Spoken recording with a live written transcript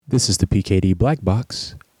This is the PKD Black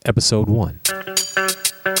Box, Episode 1.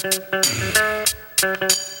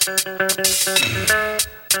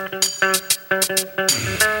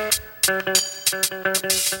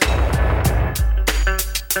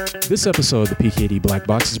 This episode of the PKD Black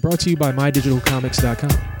Box is brought to you by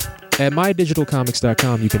MyDigitalComics.com. At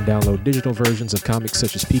MyDigitalComics.com, you can download digital versions of comics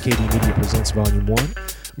such as PKD Media Presents Volume 1,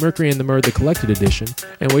 Mercury and the Myrrh, the Collected Edition,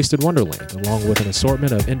 and Wasted Wonderland, along with an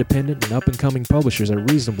assortment of independent and up-and-coming publishers at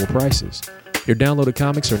reasonable prices. Your downloaded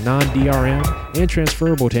comics are non-DRM and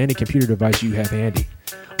transferable to any computer device you have handy.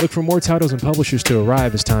 Look for more titles and publishers to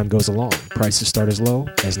arrive as time goes along. Prices start as low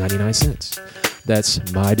as 99 cents. That's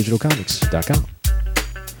MyDigitalComics.com.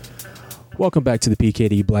 Welcome back to the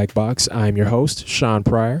PKD Black Box. I'm your host, Shawn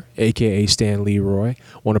Pryor, aka Stan Leroy. I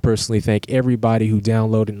want to personally thank everybody who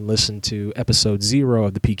downloaded and listened to episode 0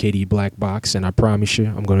 of the PKD Black Box, and I promise you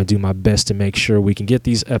I'm going to do my best to make sure we can get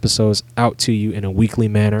these episodes out to you in a weekly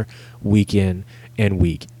manner, week in and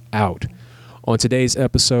week out. On today's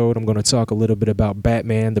episode, I'm going to talk a little bit about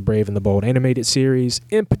Batman, the Brave and the Bold animated series.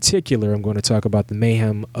 In particular, I'm going to talk about the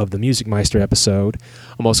Mayhem of the Meister episode.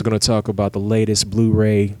 I'm also going to talk about the latest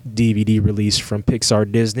Blu-ray DVD release from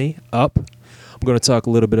Pixar Disney, Up. I'm going to talk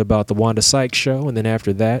a little bit about the Wanda Sykes Show, and then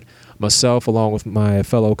after that, myself, along with my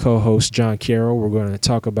fellow co-host Jon Carroll, we're going to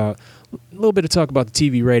talk about a little bit about the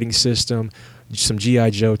TV rating system, some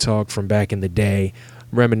G.I. Joe talk from back in the day,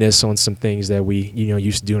 reminisce on some things that we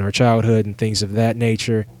used to do in our childhood and things of that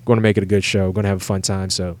nature. Going to make it a good show. Going to have a fun time,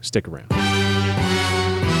 so stick around.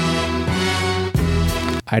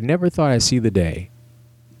 I never thought I'd see the day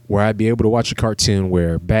where I'd be able to watch a cartoon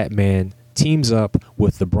where Batman teams up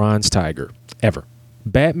with the Bronze Tiger, ever.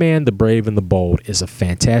 Batman, the Brave and the Bold is a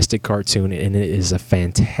fantastic cartoon, and it is a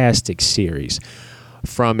fantastic series.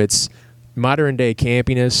 From its modern day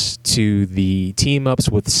campiness to the team ups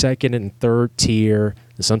with second and third tier,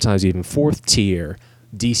 and sometimes even fourth tier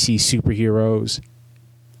DC superheroes,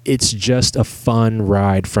 it's just a fun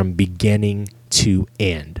ride from beginning to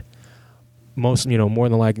end. With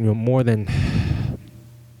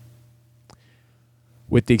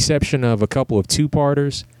the exception of a couple of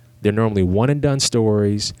two-parters, they're normally one and done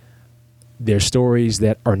stories. They're stories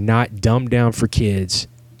that are not dumbed down for kids.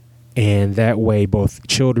 And that way, both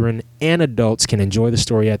children and adults can enjoy the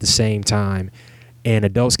story at the same time. And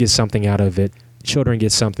adults get something out of it. Children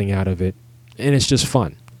get something out of it. And it's just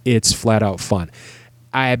fun. It's flat out fun.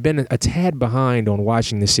 I have been a tad behind on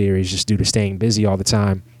watching the series just due to staying busy all the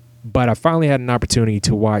time. But I finally had an opportunity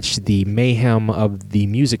to watch the Mayhem of the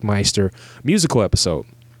Meister musical episode.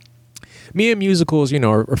 Me and musicals, are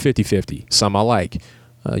 50-50. Some I like.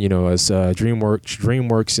 As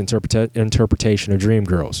DreamWorks' interpretation of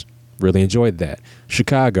Dreamgirls. Really enjoyed that.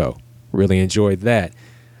 Chicago, really enjoyed that.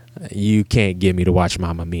 You can't get me to watch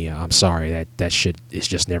Mamma Mia. I'm sorry, that shit is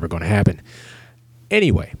just never going to happen.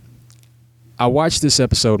 Anyway, I watched this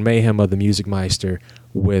episode, Mayhem of the Meister,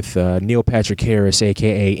 with Neil Patrick Harris,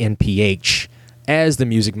 a.k.a. NPH, as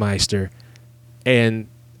the Meister, and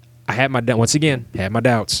I had my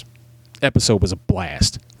doubts. Episode was a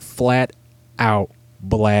blast. Flat out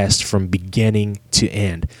blast from beginning to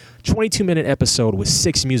end. 22-minute episode with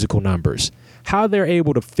 6 musical numbers. How they're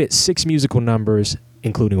able to fit 6 musical numbers,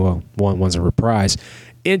 including one's a reprise,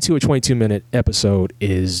 into a 22-minute episode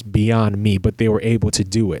is beyond me, but they were able to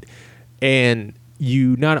do it. And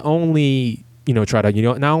you not only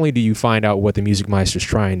not only do you find out what the Meister's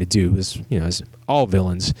trying to do, as all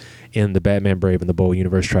villains in the Batman Brave and the Bold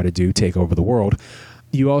universe try to do, take over the world,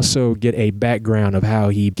 you also get a background of how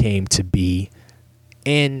he came to be.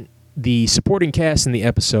 And the supporting cast in the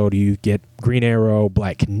episode, you get Green Arrow,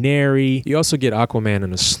 Black Canary. You also get Aquaman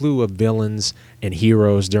and a slew of villains and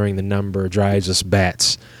heroes during the number Drives Us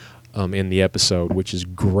Bats in the episode, which is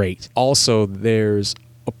great. Also, there's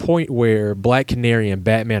a point where Black Canary and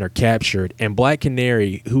Batman are captured, and Black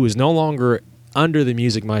Canary, who is no longer under the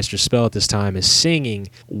Meister's spell at this time, is singing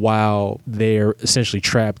while they're essentially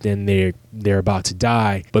trapped and they're about to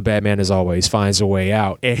die. But Batman, as always, finds a way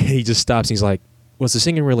out, and he just stops and he's like, was the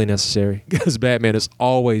singing really necessary? Because Batman is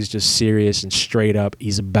always just serious and straight up.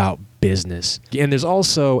 He's about business. And there's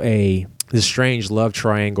also this strange love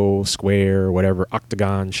triangle, square, whatever,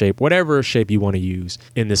 octagon shape, whatever shape you want to use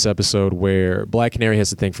in this episode, where Black Canary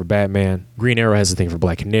has a thing for Batman, Green Arrow has a thing for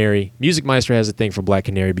Black Canary, Meister has a thing for Black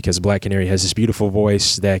Canary because Black Canary has this beautiful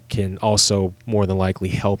voice that can also more than likely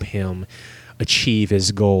help him achieve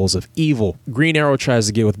his goals of evil. Green Arrow tries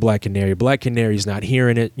to get with Black Canary. Black Canary's not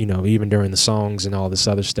hearing it, even during the songs and all this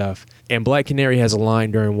other stuff. And Black Canary has a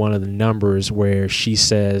line during one of the numbers where she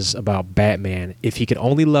says about Batman, if he could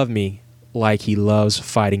only love me like he loves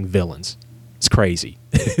fighting villains. It's crazy.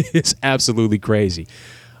 It's absolutely crazy.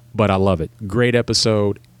 but I love it. Great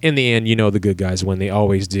episode. In the end, you know the good guys win. They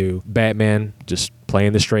always do. Batman just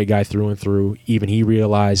playing the straight guy through and through. Even he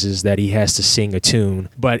realizes that he has to sing a tune,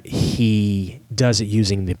 but he does it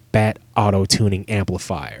using the Bat auto-tuning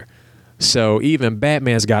amplifier. So even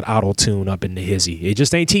Batman's got auto-tune up in the hizzy. It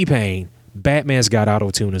just ain't T-Pain. Batman's got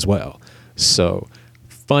auto-tune as well. So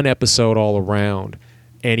fun episode all around.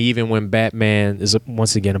 And even when Batman is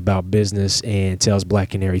once again about business and tells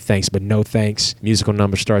Black Canary thanks but no thanks, musical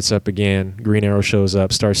number starts up again. Green Arrow shows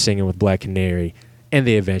up, starts singing with Black Canary, and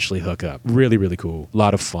they eventually hook up. Really, really cool. A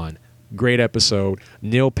lot of fun. Great episode.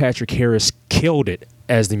 Neil Patrick Harris killed it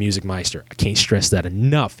as the Music Meister. I can't stress that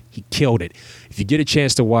enough. He killed it. If you get a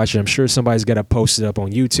chance to watch it, I'm sure somebody's got to post it up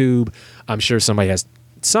on YouTube. I'm sure somebody's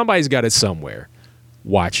got it somewhere.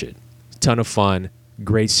 Watch it. Ton of fun.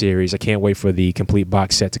 Great series. I can't wait for the complete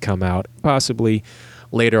box set to come out. Possibly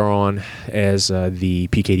later on, as the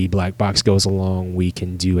PKD Black Box goes along, we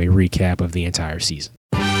can do a recap of the entire season.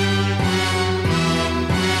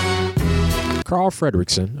 Carl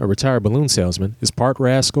Fredrickson, a retired balloon salesman, is part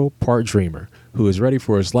rascal, part dreamer, who is ready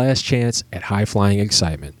for his last chance at high-flying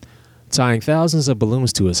excitement. Tying thousands of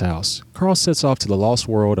balloons to his house, Carl sets off to the lost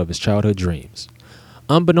world of his childhood dreams.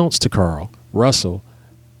 Unbeknownst to Carl, Russell,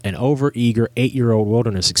 an over-eager 8-year-old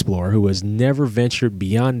wilderness explorer who has never ventured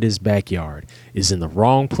beyond his backyard, is in the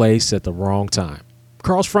wrong place at the wrong time.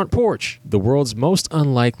 Carl's front porch. The world's most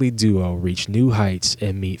unlikely duo reach new heights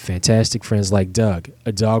and meet fantastic friends like Doug,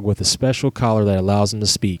 a dog with a special collar that allows him to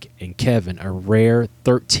speak, and Kevin, a rare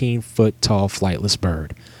 13-foot-tall flightless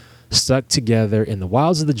bird. Stuck together in the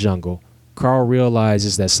wilds of the jungle, Carl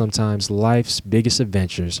realizes that sometimes life's biggest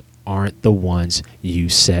adventures aren't the ones you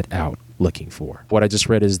set out looking for. What I just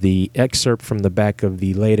read is the excerpt from the back of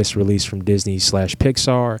the latest release from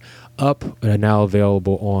Disney/Pixar, up and now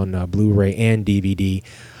available on Blu-ray and DVD.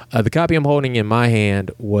 The copy I'm holding in my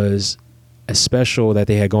hand was a special that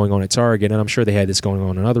they had going on at Target, and I'm sure they had this going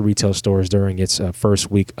on in other retail stores during its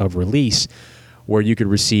first week of release, where you could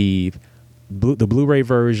receive the Blu-ray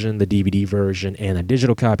version, the DVD version, and a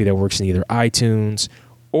digital copy that works in either iTunes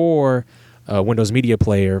or Windows Media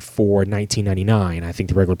Player for $19.99. I think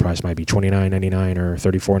the regular price might be $29.99 or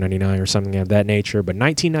 $34.99 or something of that nature. But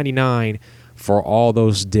 $19.99 for all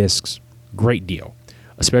those discs, great deal.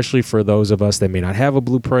 Especially for those of us that may not have a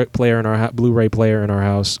Blu-ray player in our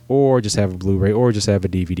house, or just have a Blu-ray, or just have a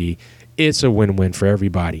DVD. It's a win-win for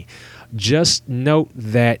everybody. Just note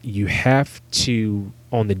that you have to,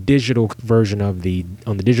 on the digital version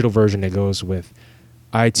that goes with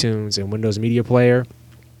iTunes and Windows Media Player,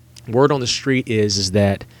 word on the street is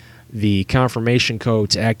that the confirmation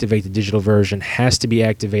code to activate the digital version has to be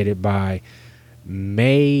activated by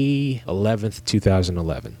May 11th,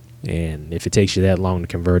 2011. And if it takes you that long to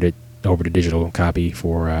convert it over to digital copy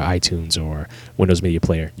for iTunes or Windows Media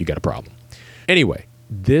Player, you got a problem. Anyway,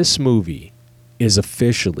 this movie is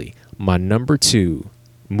officially my number 2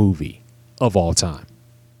 movie of all time.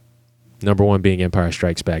 Number 1 being Empire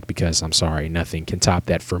Strikes Back, because I'm sorry, nothing can top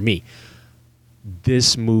that for me.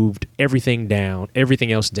 This moved everything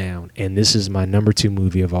else down, and this is my number 2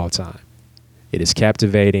 movie of all time. It is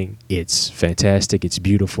captivating, it's fantastic, it's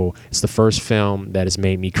beautiful. It's the first film that has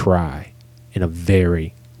made me cry in a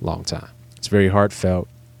very long time. It's very heartfelt.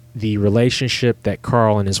 The relationship that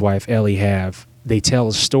Carl and his wife Ellie have, they tell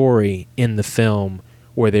a story in the film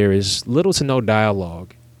where there is little to no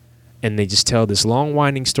dialogue, and they just tell this long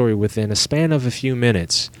winding story within a span of a few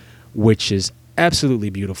minutes, which is absolutely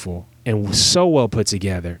beautiful and so well put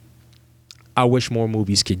together. I wish more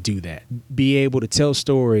movies could do that. Be able to tell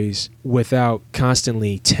stories without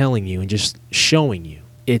constantly telling you and just showing you.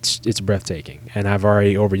 It's breathtaking. And I've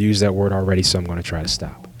already overused that word already, so I'm going to try to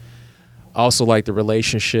stop. I also like the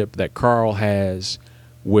relationship that Carl has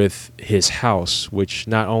with his house, which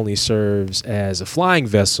not only serves as a flying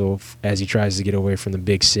vessel as he tries to get away from the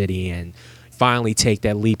big city and finally take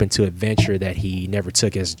that leap into adventure that he never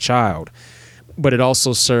took as a child, but it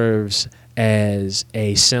also serves as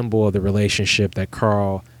a symbol of the relationship that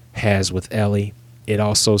Carl has with Ellie. It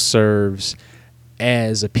also serves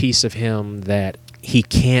as a piece of him that he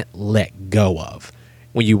can't let go of.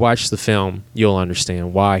 When you watch the film, you'll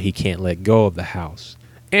understand why he can't let go of the house.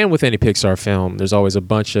 And with any Pixar film, there's always a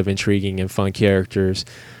bunch of intriguing and fun characters,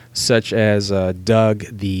 such as Doug,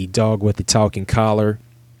 the dog with the talking collar,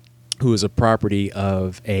 who is a property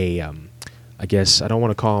of a I guess I don't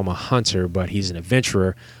want to call him a hunter, but he's an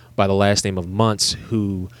adventurer by the last name of Muntz,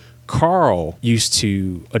 who Carl used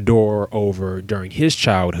to adore over during his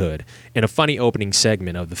childhood in a funny opening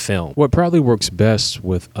segment of the film. What probably works best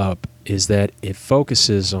with Up is that it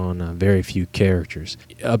focuses on very few characters.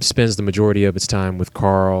 Up spends the majority of its time with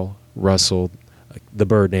Carl, Russell, the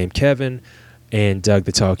bird named Kevin, and Doug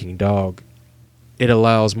the talking dog. It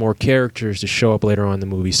allows more characters to show up later on in the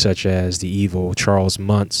movie, such as the evil Charles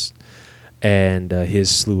Muntz and his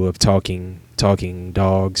slew of talking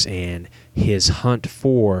dogs and his hunt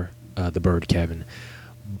for the bird Kevin.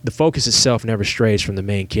 The focus itself never strays from the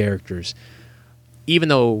main characters. Even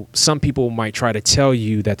though some people might try to tell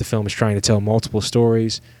you that the film is trying to tell multiple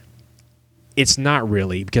stories, it's not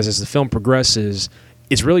really, because as the film progresses,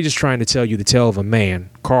 it's really just trying to tell you the tale of a man,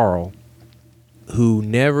 Carl, who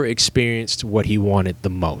never experienced what he wanted the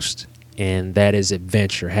most, and that is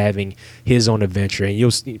adventure, having his own adventure. And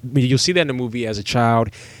you'll see that in the movie. As a child,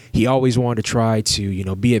 he always wanted to try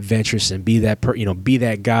to, be adventurous and be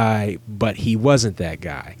that guy, but he wasn't that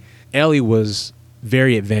guy. Ellie was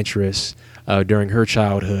very adventurous during her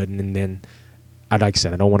childhood, and then, like I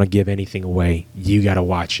said, I don't want to give anything away. You got to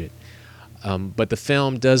watch it. But the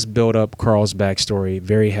film does build up Carl's backstory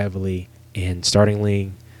very heavily and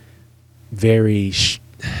startlingly, very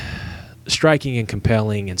striking and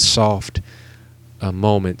compelling and soft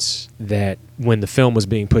moments that when the film was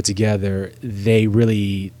being put together, they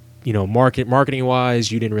really, marketing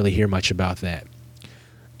wise, you didn't really hear much about that.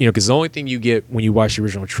 Because the only thing you get when you watch the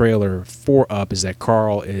original trailer for Up is that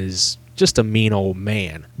Carl is just a mean old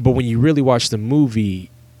man. But when you really watch the movie,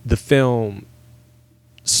 the film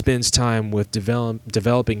spends time with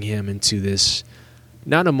developing him into this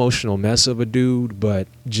not emotional mess of a dude, but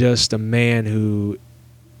just a man who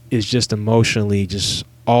is just emotionally just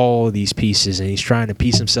all these pieces, and he's trying to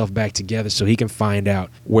piece himself back together so he can find out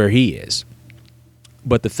where he is.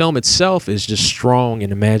 But the film itself is just strong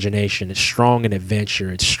in imagination, it's strong in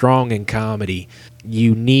adventure, it's strong in comedy.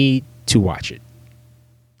 You need to watch it.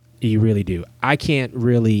 You really do. I can't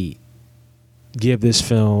really give this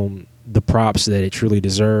film the props that it truly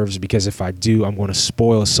deserves, because if I do, I'm going to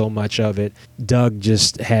spoil so much of it. Doug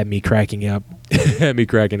just had me cracking up,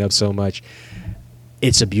 so much.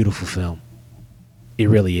 It's a beautiful film. It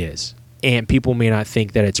really is. And people may not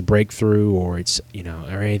think that it's a breakthrough or it's,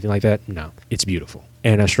 or anything like that. No, it's beautiful.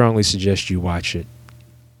 And I strongly suggest you watch it.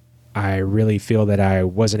 I really feel that I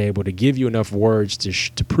wasn't able to give you enough words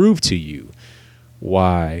to prove to you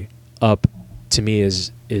why Up, to me,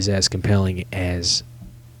 is as compelling as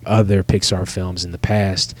other Pixar films in the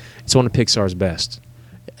past. It's one of Pixar's best.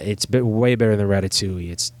 It's way better than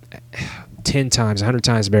Ratatouille. It's 10 times, 100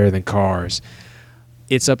 times better than Cars.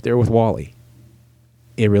 It's up there with WALL-E.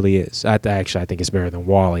 It really is. I think it's better than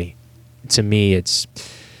WALL-E. To me, it's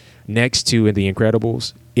next to The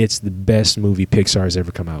Incredibles. It's the best movie Pixar has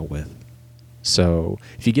ever come out with. So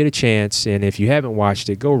if you get a chance, and if you haven't watched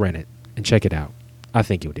it, go rent it and check it out. I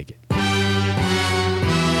think you'll dig it.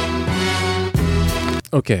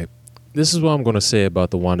 Okay, this is what I'm going to say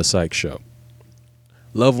about the Wanda Sykes Show.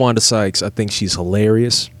 Love Wanda Sykes. I think she's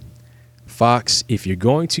hilarious. Fox, if you're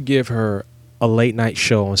going to give her a late night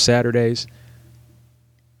show on Saturdays,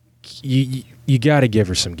 you got to give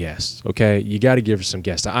her some guests, okay? You got to give her some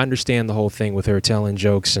guests. I understand the whole thing with her telling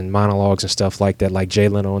jokes and monologues and stuff like that, like Jay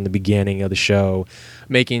Leno in the beginning of the show,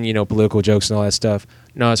 making, political jokes and all that stuff.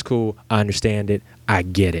 No, it's cool. I understand it. I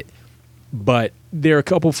get it. But there are a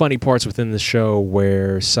couple funny parts within the show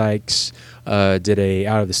where Sykes did a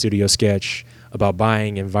out of the studio sketch about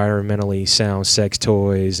buying environmentally sound sex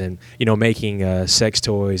toys and, making sex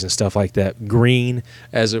toys and stuff like that green,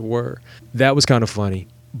 as it were. That was kind of funny.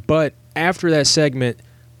 But after that segment,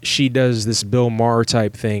 she does this Bill Maher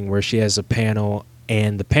type thing where she has a panel,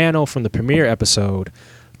 and the panel from the premiere episode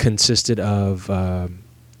consisted of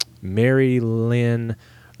Mary Lynn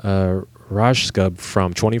Rajskub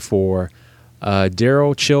from 24,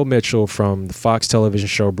 Daryl Chill Mitchell from the Fox television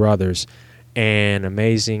show Brothers, and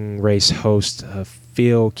Amazing Race host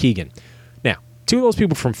Phil Keegan. Now, two of those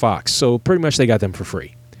people from Fox, so pretty much they got them for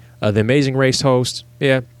free. The Amazing Race host,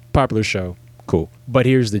 yeah, popular show, cool. But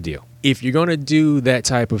here's the deal. If you're going to do that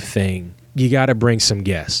type of thing, you got to bring some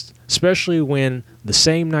guests, especially when the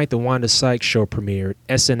same night the Wanda Sykes Show premiered,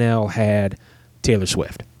 SNL had Taylor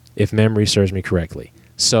Swift, if memory serves me correctly.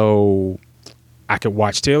 So I could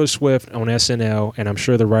watch Taylor Swift on SNL, and I'm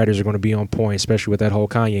sure the writers are going to be on point, especially with that whole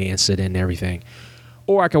Kanye incident and everything.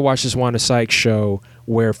 Or I could watch this Wanda Sykes Show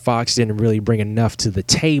where Fox didn't really bring enough to the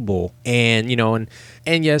table. And,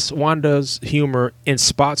 and yes, Wanda's humor in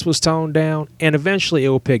spots was toned down, and eventually it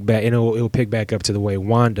will pick back, and it will pick back up to the way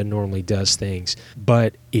Wanda normally does things.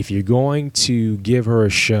 But if you're going to give her a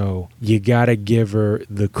show, you got to give her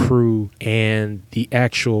the crew and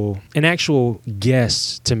actual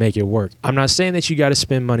guests to make it work. I'm not saying that you got to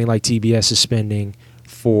spend money like TBS is spending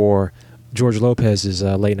for George Lopez's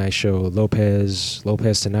late night show, Lopez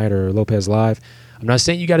Tonight or Lopez Live. I'm not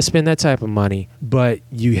saying you got to spend that type of money, but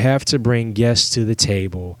you have to bring guests to the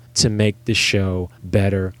table to make the show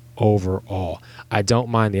better overall. I don't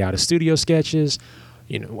mind the out-of-studio sketches.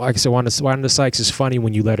 You know, like I said, Wanda Sykes is funny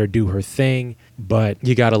when you let her do her thing, but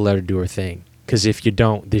you got to let her do her thing. Because if you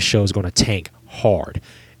don't, this show is going to tank hard.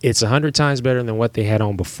 It's 100 times better than what they had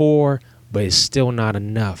on before, but it's still not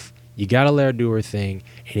enough. You got to let her do her thing.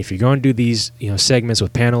 And if you're going to do these, segments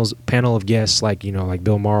with panel of guests like, like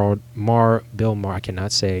Bill Maher, I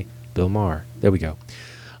cannot say Bill Maher. There we go.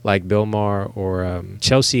 Like Bill Maher or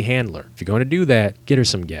Chelsea Handler. If you're going to do that, get her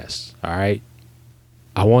some guests. All right.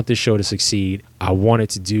 I want this show to succeed. I want it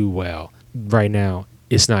to do well. Right now,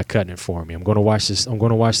 it's not cutting it for me. I'm going to watch this. I'm going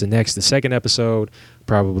to watch the second episode,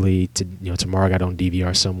 probably tomorrow. I got it on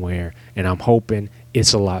DVR somewhere, and I'm hoping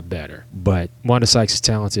it's a lot better. But Wanda Sykes is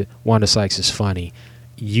talented. Wanda Sykes is funny.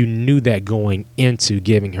 You knew that going into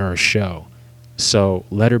giving her a show. So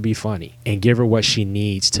let her be funny and give her what she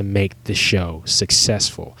needs to make the show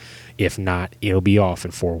successful. If not, it'll be off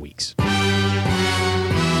in 4 weeks.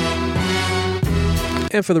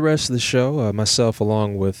 And for the rest of the show, myself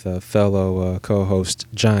along with fellow co-host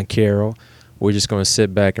Jon Carroll, we're just going to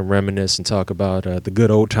sit back and reminisce and talk about the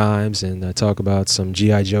good old times and talk about some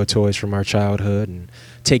G.I. Joe toys from our childhood and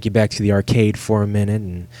take you back to the arcade for a minute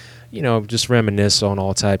and, just reminisce on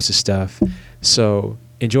all types of stuff. So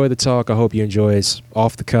enjoy the talk. I hope you enjoy it. It's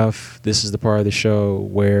off the cuff. This is the part of the show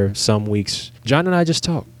where some weeks Jon and I just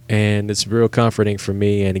talk. And it's real comforting for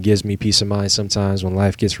me, and it gives me peace of mind sometimes when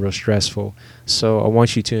life gets real stressful. So I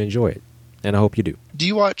want you to enjoy it, and I hope you do. Do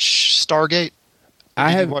you watch Stargate?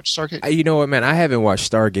 I have watched Stargate. You know what, man? I haven't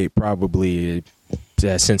watched Stargate probably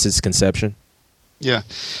since its conception. Yeah.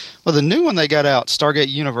 Well, the new one they got out, Stargate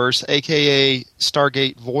Universe, a.k.a.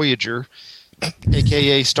 Stargate Voyager,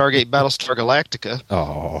 a.k.a. Stargate Battlestar Galactica.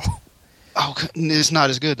 Oh, it's not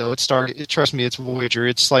as good, though. It's Stargate. Trust me, it's Voyager.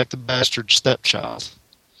 It's like the bastard stepchild.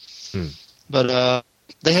 But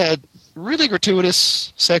they had really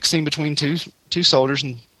gratuitous sex scene between two soldiers,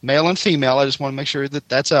 and male and female. I just want to make sure that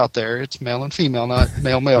that's out there. It's male and female, not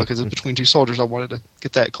male-male, because it's between two soldiers. I wanted to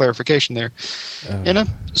get that clarification there. In a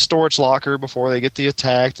storage locker before they get the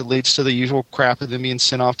attack that leads to the usual crap of them being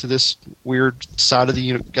sent off to this weird side of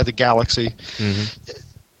the galaxy. Mm-hmm.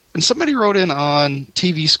 And somebody wrote in on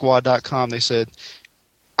TVSquad.com, they said,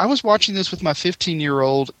 I was watching this with my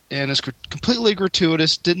 15-year-old, and it's completely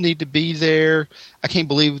gratuitous, didn't need to be there. I can't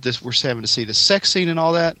believe this. We're having to see the sex scene and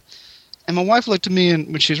all that. And my wife looked at me and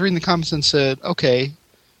when she was reading the comments and said, okay,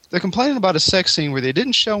 they're complaining about a sex scene where they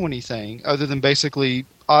didn't show anything other than basically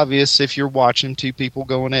obvious if you're watching two people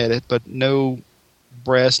going at it, but no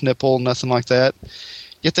breast, nipple, nothing like that.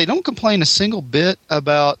 Yet they don't complain a single bit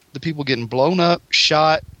about the people getting blown up,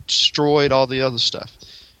 shot, destroyed, all the other stuff.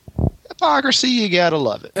 Hypocrisy, you gotta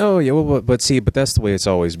love it. Oh yeah, well, but that's the way it's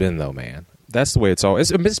always been, though, man. That's the way it's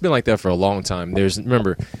always. It's been like that for a long time.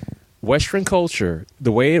 Remember, Western culture.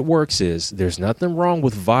 The way it works is there's nothing wrong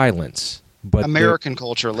with violence, but American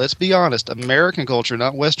culture. Let's be honest, American culture,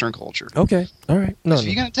 not Western culture. Okay, all right. No, if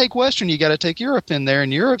you're gonna take Western, you got to take Europe in there,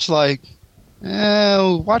 and Europe's like,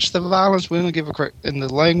 watch the violence. We don't give a crap in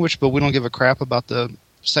the language, but we don't give a crap about the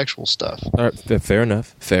sexual stuff. All right, fair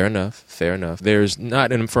enough. There's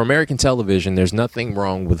not, and for American television, there's nothing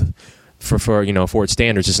wrong with, for its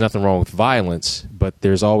standards, there's nothing wrong with violence, but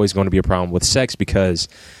there's always going to be a problem with sex because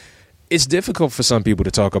it's difficult for some people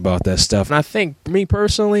to talk about that stuff. And I think, me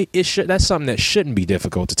personally, that's something that shouldn't be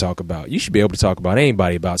difficult to talk about. You should be able to talk about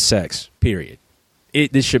anybody about sex, period.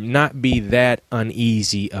 This should not be that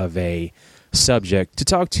uneasy of a subject to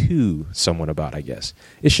talk to someone about, I guess.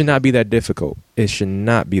 It should not be that difficult. It should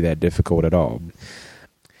not be that difficult at all.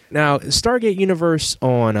 Now, Stargate Universe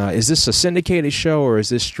is this a syndicated show or is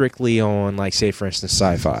this strictly on, like, say, for instance,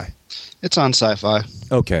 Sci-Fi? It's on Sci-Fi.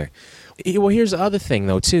 Okay. Well, here's the other thing,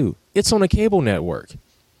 though, too. It's on a cable network.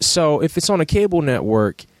 So if it's on a cable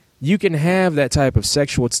network, you can have that type of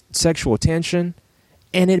sexual tension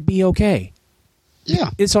and it'd be okay. Yeah.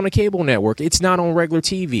 It's on a cable network. It's not on regular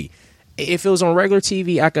TV. If it was on regular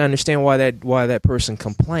TV, I can understand why that person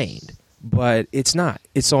complained, but it's not.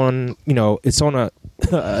 It's on a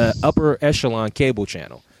upper echelon cable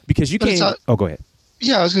channel because you can't. Oh, go ahead.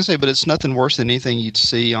 Yeah, I was going to say, but it's nothing worse than anything you'd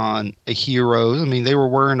see on a Heroes. I mean, they were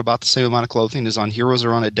wearing about the same amount of clothing as on Heroes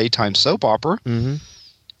or on a daytime soap opera. Mm-hmm.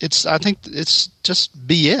 I think it's just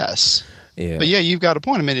BS. Yeah. But yeah, you've got a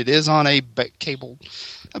point. I mean, it is on a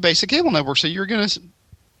basic cable network, so you're going to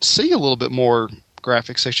see a little bit more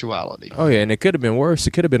graphic sexuality. Oh yeah, and it could have been worse.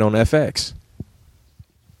 It could have been on FX.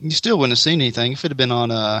 You still wouldn't have seen anything. If it had been on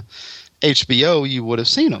HBO, you would have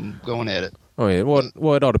seen them going at it. Oh yeah,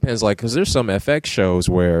 well, it all depends. Like, because there's some FX shows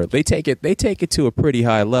where they take it to a pretty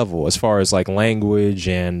high level as far as like language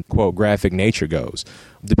and quote graphic nature goes,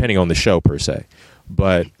 depending on the show per se.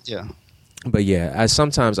 But yeah,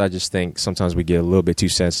 sometimes I just think sometimes we get a little bit too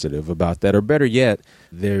sensitive about that. Or better yet,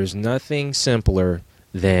 there's nothing simpler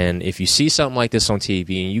than if you see something like this on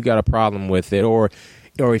TV and you got a problem with it, or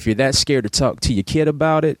if you're that scared to talk to your kid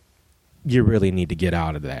about it, you really need to get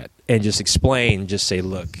out of that and just explain, just say,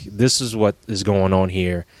 look, this is what is going on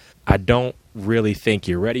here. I don't really think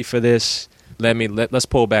you're ready for this. Let's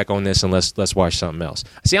pull back on this and let's watch something else.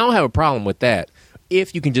 See, I don't have a problem with that.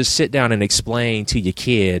 If you can just sit down and explain to your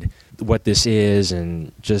kid what this is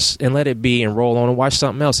and let it be and roll on and watch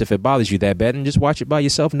something else. If it bothers you that bad, and just watch it by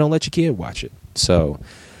yourself and don't let your kid watch it. So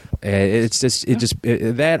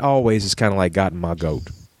that always is kind of like gotten my goat.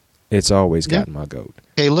 It's always gotten my goat.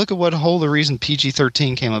 Okay, look at the reason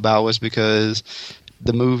PG-13 came about was because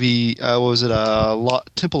the movie,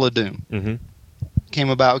 Temple of Doom came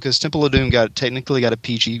about because Temple of Doom technically got a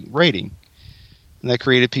PG rating, and that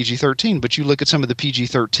created PG-13. But you look at some of the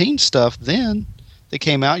PG-13 stuff then that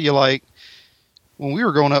came out, you're like, when we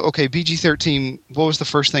were growing up, okay, PG-13, what was the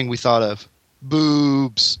first thing we thought of?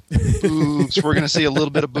 Boobs. We're going to see a little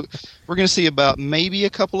bit of we're going to see about maybe a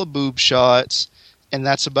couple of boob shots, and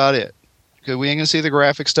that's about it. Because we ain't going to see the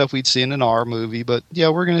graphic stuff we'd see in an R movie, but yeah,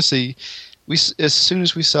 we're going to see. As soon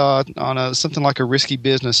as we saw on something like A Risky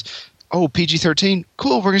Business, PG-13,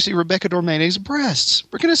 cool, we're going to see Rebecca De Mornay's breasts.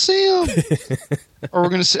 We're going to see them. Or we're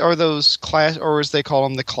going to see, or those or as they call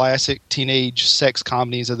them, the classic teenage sex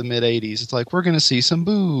comedies of the mid-'80s. It's like, we're going to see some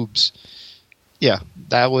boobs. Yeah,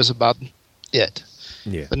 that was about it.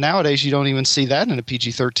 Yeah. But nowadays, you don't even see that in a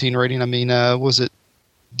PG-13 rating. I mean, was it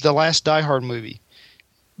the last Die Hard movie?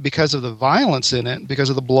 Because of the violence in it, because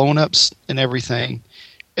of the blown-ups and everything,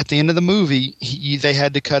 at the end of the movie, they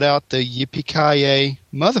had to cut out the yippee-ki-yay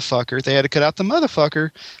motherfucker. They had to cut out the motherfucker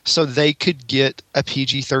so they could get a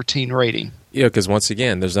PG-13 rating. Yeah, because once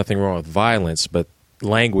again, there's nothing wrong with violence, but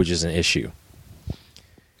language is an issue.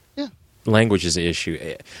 Yeah. Language is an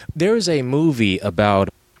issue. There is a movie about,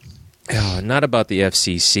 not about the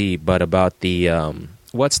FCC, but about the,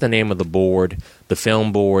 what's the name of the board, the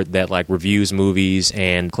film board that like reviews movies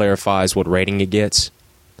and clarifies what rating it gets?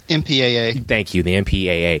 MPAA. Thank you, the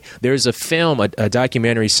MPAA. There's a film, a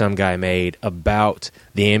documentary some guy made about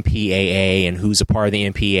the MPAA and who's a part of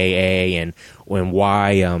the MPAA and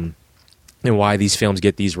why these films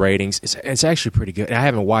get these ratings. It's actually pretty good. I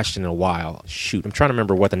haven't watched it in a while. Shoot, I'm trying to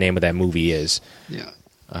remember what the name of that movie is. Yeah.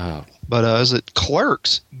 But is it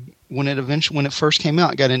Clerks? When it first came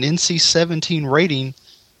out, it got an NC-17 rating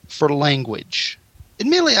for language.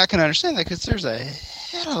 Admittedly, I can understand that because there's a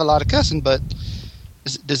hell of a lot of cussing, but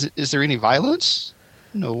is there any violence?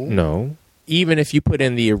 No. Even if you put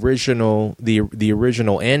in the original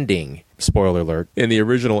ending, spoiler alert, in the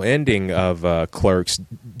original ending of Clerks,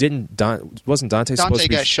 wasn't Dante supposed to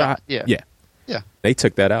be shot? Yeah. They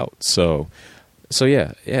took that out. So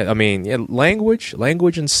yeah. I mean, language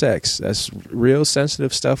and sex, that's real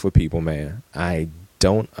sensitive stuff with people, man. I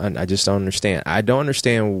just don't understand. I don't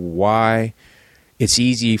understand why it's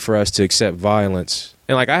easy for us to accept violence.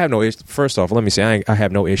 And like, I have no issue. First off, let me say I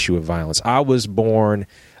have no issue with violence. I was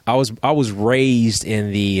raised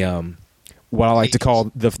in the what I like to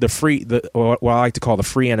call the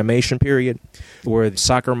free animation period, where the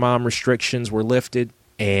soccer mom restrictions were lifted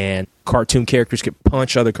and cartoon characters could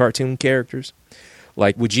punch other cartoon characters.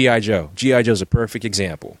 Like with G.I. Joe. G.I. Joe's a perfect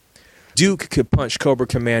example. Duke could punch Cobra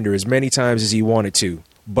Commander as many times as he wanted to,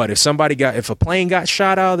 but if a plane got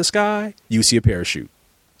shot out of the sky, you see a parachute.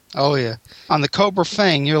 Oh yeah. On the Cobra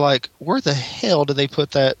Fang, you're like, where the hell did they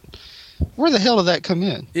put that? Where the hell did that come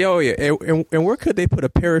in? Yeah, oh yeah. And where could they put a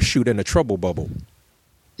parachute in a trouble bubble?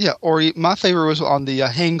 Yeah, or my favorite was on the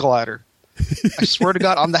hang glider. I swear to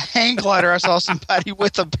God, on the hang glider, I saw somebody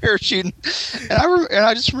with a parachute, and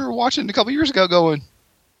I just remember watching it a couple years ago, going,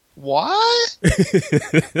 "What?"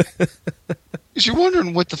 Because you're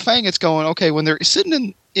wondering with the Fang, it's going okay when they're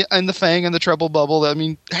sitting in the Fang and the trouble bubble. I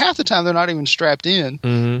mean, half the time they're not even strapped in.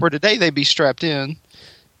 Mm-hmm. Where today they'd be strapped in,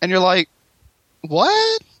 and you're like,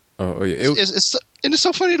 "What?" Oh yeah, and it's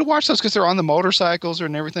so funny to watch those because they're on the motorcycles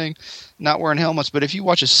and everything, not wearing helmets. But if you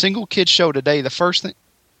watch a single kid show today, the first thing,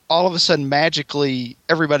 all of a sudden, magically,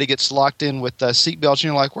 everybody gets locked in with seatbelts, and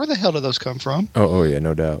you're like, "Where the hell did those come from?" Oh yeah,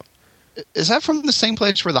 no doubt. Is that from the same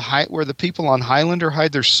place where the people on Highlander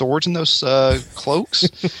hide their swords in those cloaks?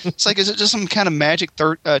 It's like, is it just some kind of magic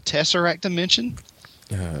Tesseract dimension?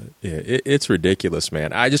 It's ridiculous,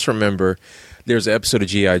 man. I just remember there's an episode of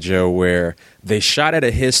G.I. Joe where they shot at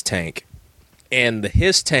a HISS tank, and the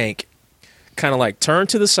HISS tank kind of like turned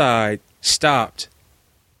to the side, stopped.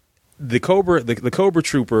 The Cobra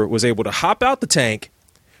Trooper was able to hop out the tank,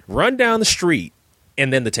 run down the street,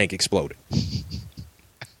 and then the tank exploded.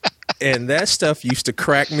 And that stuff used to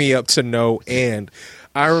crack me up to no end.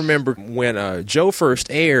 I remember when Joe first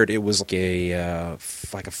aired, it was like a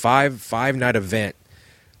five night event,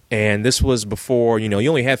 and this was before, you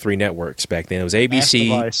only had 3 networks back then. It was ABC,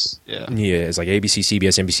 it's like ABC,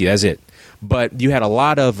 CBS, NBC. That's it. But you had a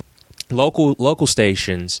lot of local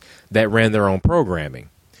stations that ran their own programming.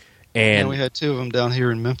 And we had 2 of them down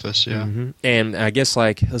here in Memphis, yeah. Mm-hmm. And I guess,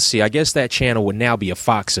 I guess that channel would now be a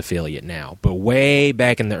Fox affiliate now. But way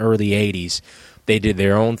back in the early 80s, they did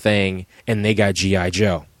their own thing, and they got G.I.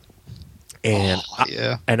 Joe. And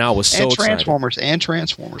I was so excited.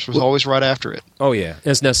 Transformers was always right after it. Oh, yeah.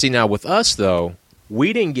 Now with us, though,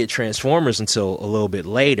 we didn't get Transformers until a little bit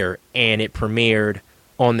later, and it premiered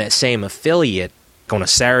on that same affiliate on a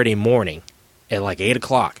Saturday morning at like 8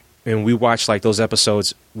 o'clock. And we watched like those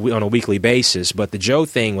episodes on a weekly basis, but the Joe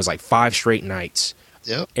thing was like 5 straight nights.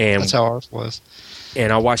 Yep, and that's how ours was.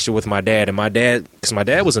 And I watched it with my dad, because my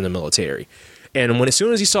dad was in the military. And as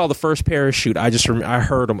soon as he saw the first parachute, I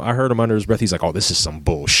heard him under his breath. He's like, "Oh, this is some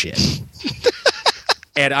bullshit."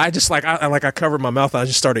 And I just I covered my mouth. I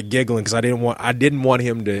just started giggling because I didn't want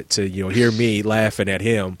him to hear me laughing at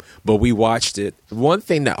him. But we watched it. One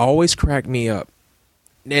thing that always cracked me up.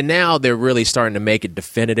 And now they're really starting to make it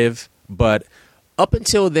definitive. But up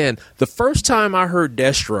until then, the first time I heard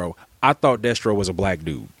Destro, I thought Destro was a black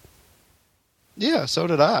dude. Yeah, so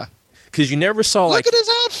did I. Because you never saw Look at his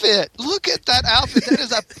outfit. Look at that outfit. That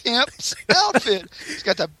is a pimp's outfit. He's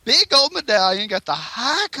got the big old medallion, got the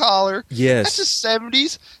high collar. Yes. That's a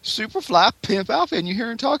 70s super fly pimp outfit. And you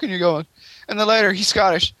hear him talking, you're going, and then later he's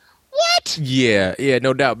Scottish. What? Yeah,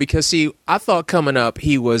 no doubt. Because see, I thought coming up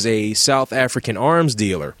he was a South African arms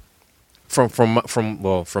dealer. From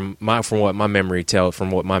what my memory tells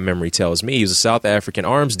me, he was a South African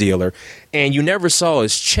arms dealer, and you never saw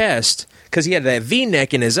his chest because he had that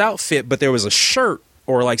V-neck in his outfit, but there was a shirt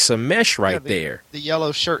or like some mesh there. The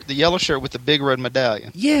yellow shirt with the big red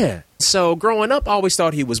medallion. Yeah. So growing up, I always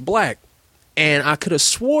thought he was black, and I could have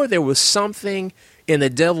swore there was something in the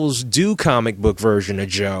Devil's Due comic book version of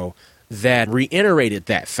Joe that reiterated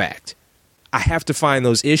that fact. I have to find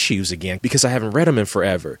those issues again because I haven't read them in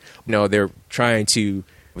forever. They're trying to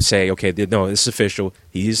say, okay, no, this is official.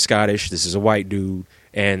 He's Scottish. This is a white dude.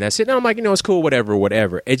 And that's it. And I'm like, it's cool,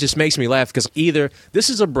 whatever. It just makes me laugh because either this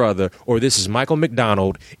is a brother or this is Michael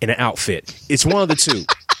McDonald in an outfit. It's one of the two.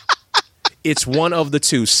 It's one of the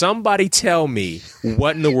two. Somebody tell me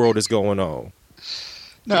what in the world is going on.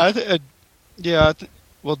 No,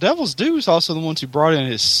 well, Devil's Due is also the ones who brought in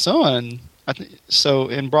his son.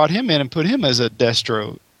 And brought him in and put him as a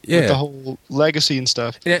Destro with the whole legacy and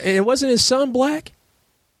stuff. And wasn't his son black?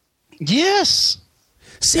 Yes.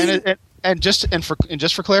 See, and just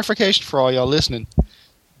for clarification for all y'all listening,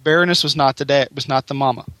 Baroness was not the dad, was not the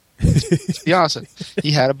mama. To be honest,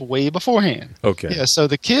 he had a way beforehand. Okay. Yeah. So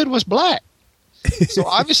the kid was black. So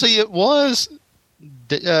obviously it was.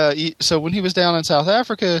 So when he was down in South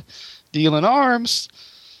Africa dealing arms,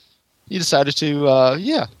 he decided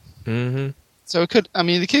to Mm-hmm. So it could. I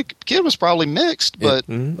mean, the kid was probably mixed, but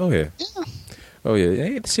Oh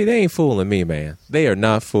yeah. See, they ain't fooling me, man. They are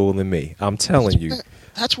not fooling me. I'm telling you.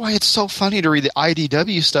 That's why it's so funny to read the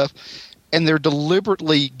IDW stuff, and they're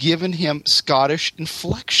deliberately giving him Scottish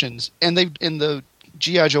inflections, and in the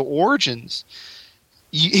G.I. Joe Origins,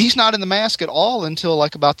 he's not in the mask at all until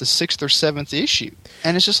like about the 6th or 7th issue,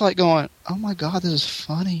 and it's just like going, oh my god, this is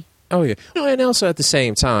funny. Oh, yeah. And also at the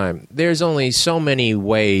same time, there's only so many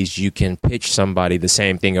ways you can pitch somebody the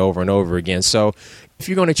same thing over and over again. So if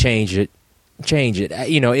you're going to change it.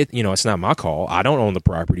 It's not my call. I don't own the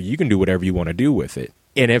property. You can do whatever you want to do with it.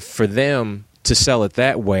 And if for them to sell it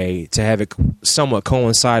that way, to have it somewhat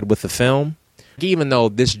coincide with the film, even though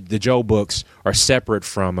the Joe books are separate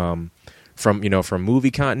from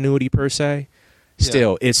movie continuity per se,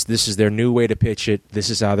 still, this is their new way to pitch it.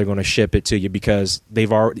 This is how they're going to ship it to you because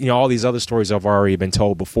they've already, all these other stories have already been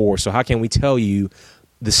told before. So how can we tell you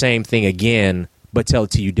the same thing again, but tell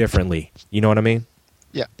it to you differently? You know what I mean?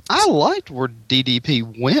 Yeah, I liked where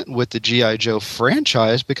DDP went with the G.I. Joe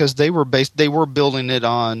franchise because they were building it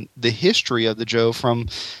on the history of the Joe from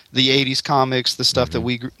the 80s comics, the stuff that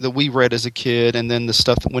we read as a kid, and then the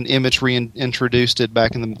stuff that when Image reintroduced it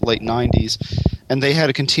back in the late 90s, and they had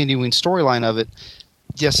a continuing storyline of it.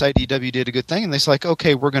 Yes, IDW did a good thing, and they're like,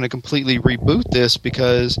 okay, we're going to completely reboot this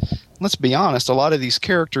because, let's be honest, a lot of these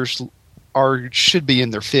characters should be in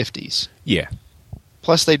their 50s. Yeah.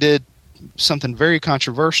 Plus, they did something very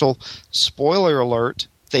controversial. Spoiler alert,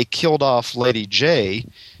 they killed off Lady J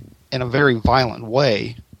in a very violent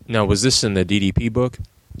way. Now, was this in the DDP book?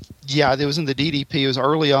 Yeah, it was in the DDP. It was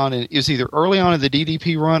early on. It was either early on in the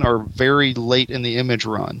DDP run or very late in the Image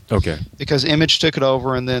run. Okay. Because Image took it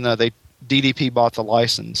over, and then DDP bought the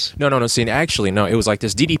license. No. See, actually, no. It was like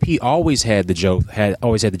this. DDP always had the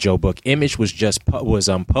Joe book. Image was just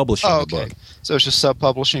publishing the book. So it's just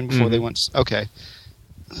sub-publishing before they went. Okay.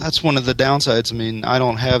 That's one of the downsides. I mean, I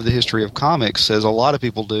don't have the history of comics as a lot of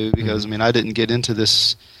people do because, I mean, I didn't get into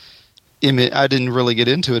this. I didn't really get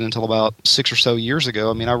into it until about 6 or so years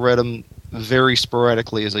ago. I mean, I read them very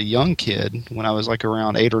sporadically as a young kid. When I was like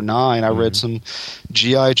around 8 or 9, I read some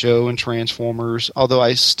G.I. Joe and Transformers. Although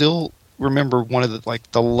I still remember one of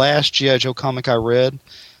the last G.I. Joe comic I read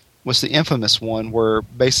was the infamous one where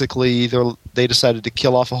basically they decided to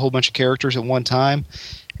kill off a whole bunch of characters at one time.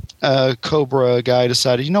 Cobra guy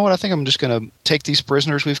decided, you know what, I think I'm just going to take these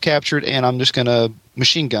prisoners we've captured and I'm just going to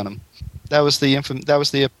machine gun them. That was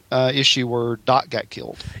the issue where Doc got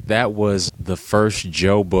killed. That was the first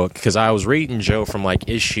Joe book because I was reading Joe from like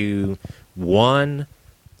issue 1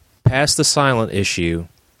 past the silent issue,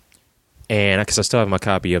 and because I still have my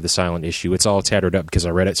copy of the silent issue, it's all tattered up because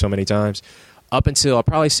I read it so many times. Up until I'll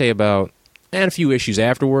probably say about a few issues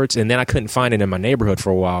afterwards, and then I couldn't find it in my neighborhood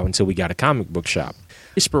for a while until we got a comic book shop.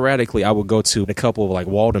 Sporadically, I would go to a couple of like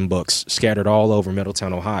Walden books scattered all over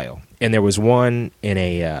Middletown, Ohio, and there was one in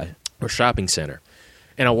a shopping center.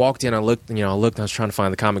 And I walked in, I looked, I was trying to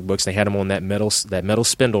find the comic books. They had them on that metal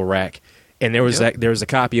spindle rack, and there was a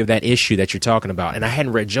copy of that issue that you're talking about. And I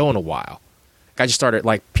hadn't read Joe in a while. I just started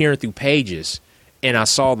like peering through pages, and I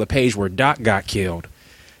saw the page where Doc got killed.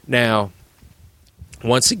 Now,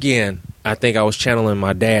 once again, I think I was channeling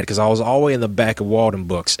my dad because I was all the way in the back of Walden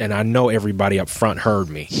books, and I know everybody up front heard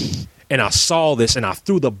me. And I saw this, and I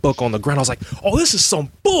threw the book on the ground. I was like, "Oh, this is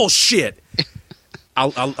some bullshit."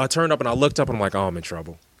 I turned up and I looked up and I'm like, oh, I'm in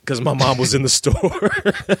trouble. Because my mom was in the store.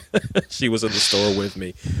 She was in the store with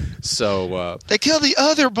me. So they killed the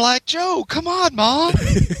other Black Joe. Come on, Mom.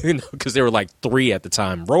 Because there were like 3 at the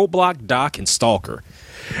time. Roadblock, Doc, and Stalker.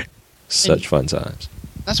 Such fun times.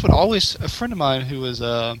 That's what always... A friend of mine who was...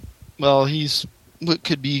 he's what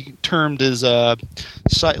could be termed as a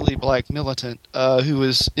slightly black militant who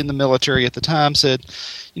was in the military at the time said,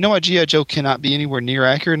 you know why G.I. Joe cannot be anywhere near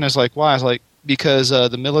accurate? And I was like, why? I was like, because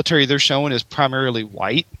the military they're showing is primarily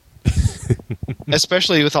white,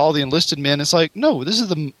 especially with all the enlisted men. It's like, no, this is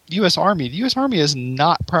the U.S. Army. The U.S. Army is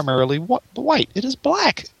not primarily white. It is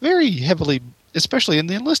black, very heavily, especially in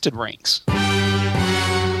the enlisted ranks.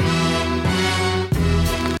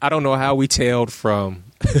 I don't know how we tailed from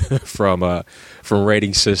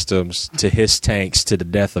rating systems to his tanks to the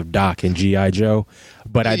death of Doc and G.I. Joe,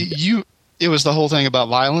 but It was the whole thing about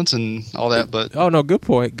violence and all that, but... Oh, no, good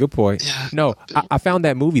point. Yeah. No, I found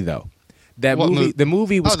that movie, though. The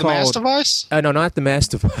movie was called... The Master Vice? No, not the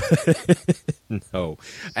Master Vice. No.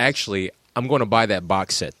 Actually, I'm going to buy that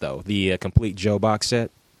box set, though. The Complete Joe box set.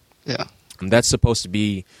 Yeah. That's supposed to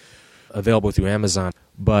be available through Amazon.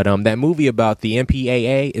 But that movie about the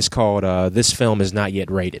MPAA is called This Film Is Not Yet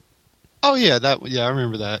Rated. Oh, yeah. I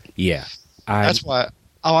remember that. Yeah. That's why...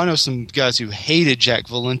 Oh, I know some guys who hated Jack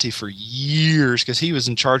Valenti for years because he was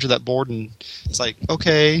in charge of that board, and it's like,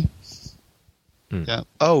 okay. Yeah.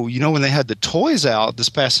 Oh, when they had the toys out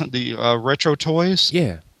the retro toys?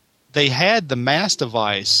 Yeah. They had the Mass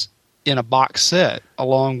Device in a box set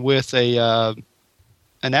along with an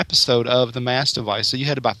episode of the Mass Device. So you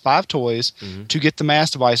had to buy 5 toys to get the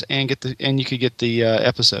Mass Device and you could get the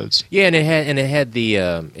episodes. Yeah, and it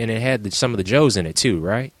had some of the Joes in it too,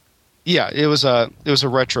 right? Yeah, it was a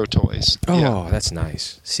retro toys. Oh, yeah. That's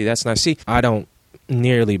nice. See, that's nice. See, I don't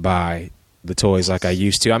nearly buy the toys like I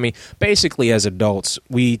used to. I mean, basically, as adults,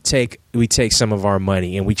 we take some of our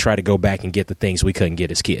money and we try to go back and get the things we couldn't get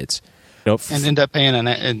as kids. And end up paying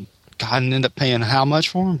end up paying how much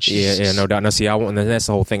for them? Yeah, no doubt. Now, see, that's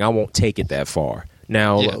the whole thing. I won't take it that far.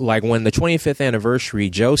 Now, like when the 25th anniversary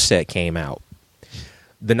Joe set came out,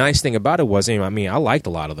 the nice thing about it was, I mean, I liked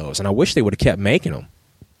a lot of those, and I wish they would have kept making them.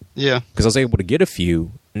 Yeah. Because I was able to get a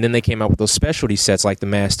few, and then they came out with those specialty sets like the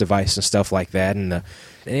Mass Device and stuff like that, and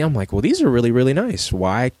I'm like, well, these are really, really nice.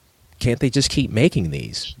 Why can't they just keep making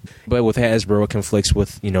these? But with Hasbro, it conflicts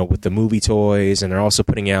with the movie toys, and they're also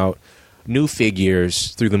putting out new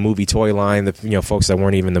figures through the movie toy line, the folks that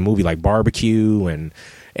weren't even in the movie, like Barbecue and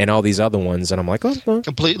all these other ones, and I'm like, oh.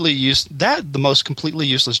 The most completely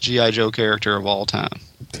useless G.I. Joe character of all time.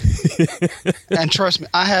 And trust me,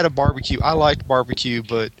 I had a Barbecue. I liked Barbecue,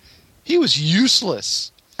 but he was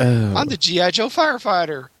useless. I'm the G.I. Joe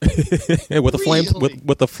firefighter. with a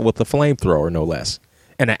flamethrower, no less,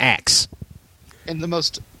 and an axe. And the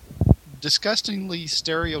most disgustingly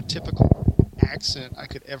stereotypical accent I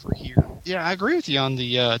could ever hear. Yeah, I agree with you on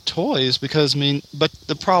the toys because, but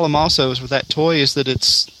the problem also is with that toy is that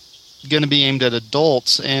it's going to be aimed at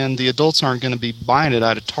adults, and the adults aren't going to be buying it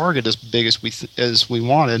out of Target as big as we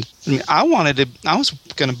wanted. I was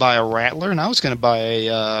going to buy a Rattler, and I was going to buy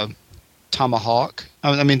a Tomahawk.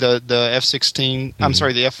 The F-16. I'm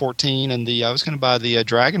sorry, the F-14, and I was going to buy the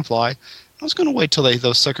Dragonfly. I was going to wait till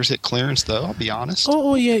those suckers hit clearance, though. I'll be honest.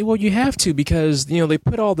 Oh yeah, well you have to because they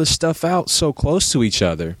put all this stuff out so close to each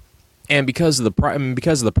other, and because of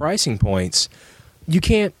the pricing points, you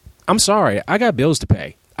can't. I'm sorry, I got bills to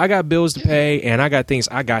pay. And I got things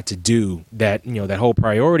I got to do that that whole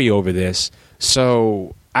priority over this.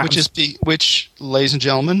 So which, ladies and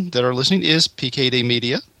gentlemen that are listening, is PKD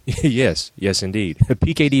Media. Yes, indeed.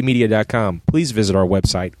 PKDmedia.com. Please visit our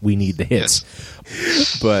website. We need the hits.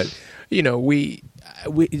 Yes. But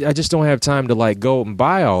I just don't have time to go and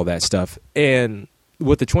buy all that stuff. And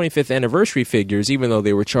with the 25th anniversary figures, even though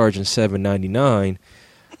they were charging $7.99.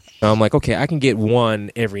 I'm like, okay, I can get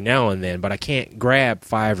one every now and then, but I can't grab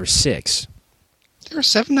 5 or 6. They were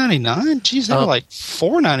 $7.99. Geez, they were like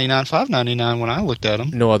 $4.99, $5.99 when I looked at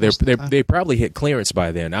them. No, they probably hit clearance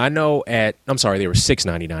by then. I know I'm sorry, they were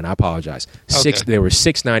 $6.99. I apologize. Okay. They were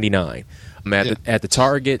 $6.99. At the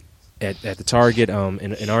Target. At the Target,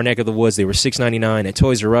 in our neck of the woods, they were $6.99. At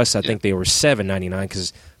Toys R Us, I think they were $7.99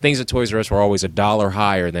 because things at Toys R Us were always $1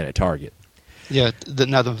 higher than at Target. Yeah.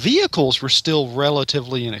 Now the vehicles were still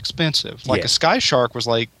relatively inexpensive. Like a Sky Shark was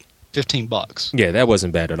like $15. Yeah, that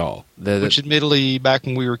wasn't bad at all. Which, admittedly, back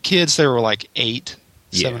when we were kids, they were like $7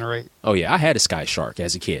 or $8. Oh yeah, I had a Sky Shark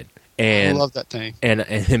as a kid, and I love that thing.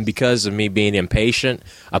 And because of me being impatient,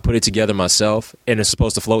 I put it together myself, and it's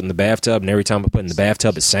supposed to float in the bathtub. And every time I put it in the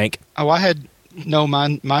bathtub, it sank. Oh,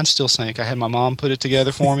 mine still sank. I had my mom put it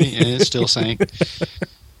together for me, and it still sank.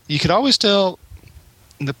 You could always tell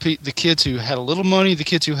the kids who had a little money, the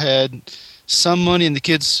kids who had some money, and the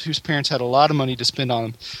kids whose parents had a lot of money to spend on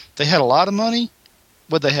them. They had a lot of money.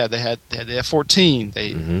 What they had? They had the F-14.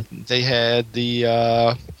 They had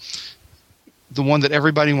the one that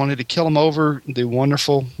everybody wanted to kill them over. The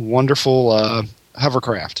wonderful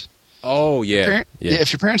hovercraft. Oh yeah.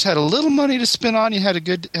 If your parents had a little money to spend on, you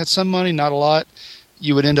had some money, not a lot.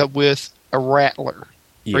 You would end up with a Rattler.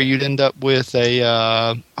 Yeah. Or you'd end up with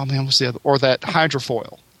what's the other? Or that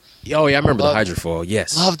hydrofoil. Oh, yeah, I remember the hydrofoil,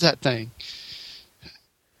 yes. Loved that thing.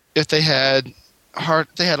 If they had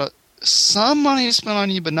some money to spend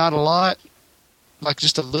on you, but not a lot, like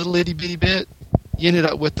just a little itty-bitty bit, you ended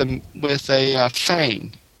up with a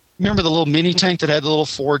Fang. Remember the little mini tank that had the little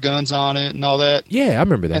 4 guns on it and all that? Yeah, I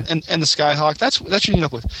remember that. And the Skyhawk. That's what you ended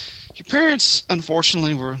up with. Your parents,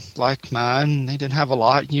 unfortunately, were like mine. They didn't have a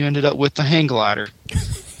lot. You ended up with the hang glider.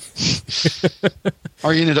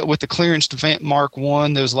 Or you ended up with the clearance Vamp Mark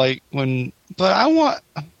 1. There was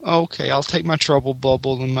I'll take my trouble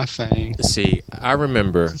bubble and my Fang. See, I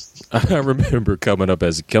remember coming up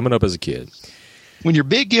as a kid. When your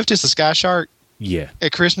big gift is the Sky Shark, yeah.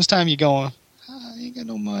 At Christmas time, you're going, I ain't got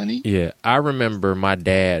no money. Yeah, I remember my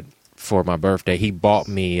dad, for my birthday, he bought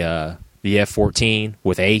me the F-14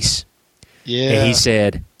 with Ace. Yeah. And he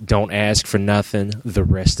said, don't ask for nothing the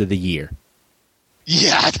rest of the year.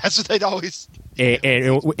 Yeah, that's what they'd always...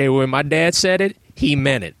 And when my dad said it, he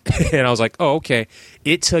meant it. And I was like, oh, okay.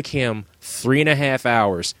 It took him 3.5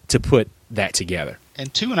 hours to put that together.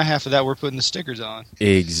 And 2.5 of that we're putting the stickers on.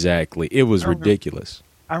 Exactly. It was ridiculous.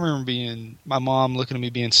 I remember my mom looking at me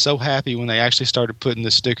being so happy when they actually started putting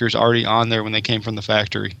the stickers already on there when they came from the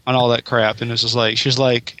factory on all that crap. And it was just like, she was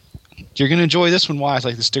like, you're going to enjoy this one. Why? It's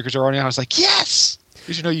like, the stickers are already on. I was like, yes!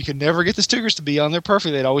 Because you can never get the stickers to be on there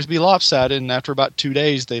perfect. They'd always be lopsided, and after about 2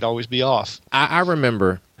 days, they'd always be off. I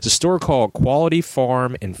remember it's a store called Quality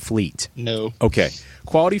Farm and Fleet. No. Okay.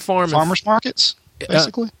 Quality Farm. Farmers markets,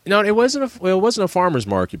 basically? No, it wasn't a farmer's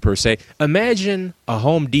market per se. Imagine a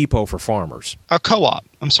Home Depot for farmers. A co-op.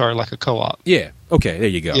 I'm sorry, like a co-op. Yeah. Okay, there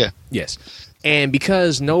you go. Yeah. Yes. And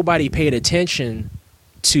because nobody paid attention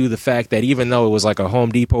to the fact that even though it was like a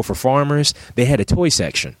Home Depot for farmers, they had a toy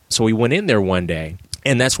section. So we went in there one day,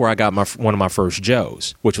 and that's where I got one of my first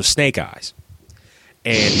Joes, which was Snake Eyes.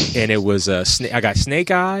 And it was I got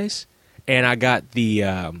Snake Eyes, and I got the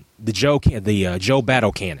Joe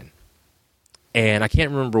Battle Cannon. And I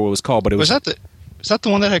can't remember what it was called, but it was is that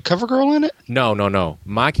the one that had CoverGirl in it? No.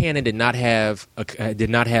 My cannon did not have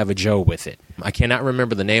a Joe with it. I cannot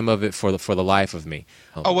remember the name of it for the life of me.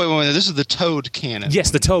 Oh, wait. This is the Toad cannon.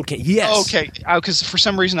 Yes, the Toad cannon. Yes. Oh, okay. Because for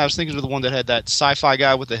some reason I was thinking of the one that had that sci-fi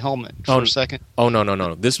guy with the helmet for a second. Oh,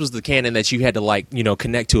 no. This was the cannon that you had to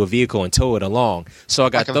connect to a vehicle and tow it along. So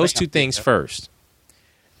I got those two things first.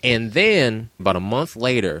 And then about a month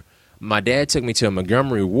later, my dad took me to a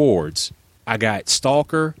Montgomery Ward's. I got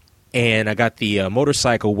Stalker, and I got the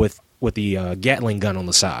motorcycle with the Gatling gun on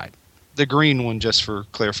the side. The green one, just for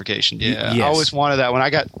clarification. Yeah, yes. I always wanted that one.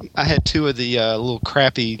 I had two of the little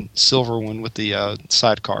crappy silver one with the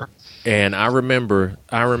sidecar. And I remember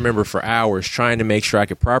for hours trying to make sure I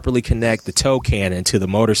could properly connect the tow cannon to the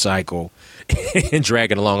motorcycle and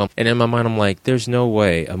drag it along. And in my mind, I'm like, there's no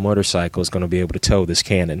way a motorcycle is going to be able to tow this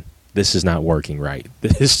cannon. This is not working right.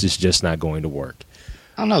 This is just not going to work.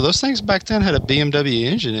 I don't know. Those things back then had a BMW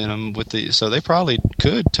engine in them, so they probably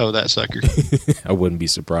could tow that sucker. I wouldn't be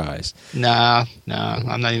surprised. Nah.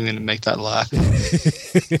 I'm not even going to make that lie.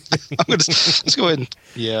 Let's go ahead and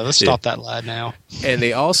let's stop that lie now. And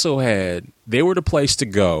they were the place to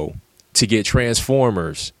go to get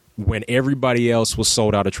Transformers when everybody else was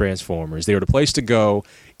sold out of Transformers. They were the place to go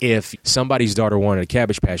if somebody's daughter wanted a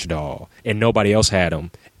Cabbage Patch doll and nobody else had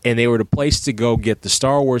them. And they were the place to go get the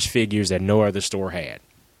Star Wars figures that no other store had.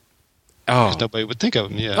 Oh, nobody would think of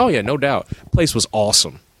them. Yeah. Oh yeah, no doubt. The place was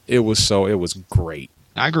awesome. It was great.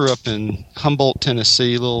 I grew up in Humboldt,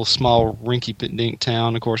 Tennessee, little small rinky-dink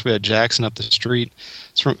town. Of course, we had Jackson up the street,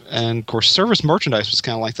 and of course, Service Merchandise was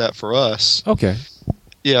kind of like that for us. Okay.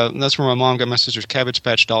 Yeah, and that's where my mom got my sister's Cabbage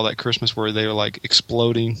Patch doll that Christmas, where they were like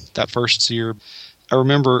exploding that first year. I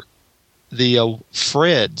remember the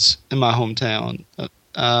Freds in my hometown.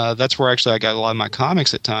 That's where actually I got a lot of my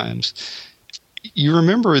comics at times. You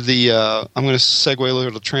remember I'm going to segue a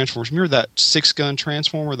little to Transformers. Remember that 6-gun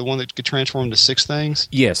Transformer, the one that could transform into 6 things?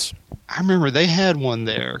 Yes. I remember they had one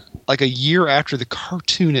there like a year after the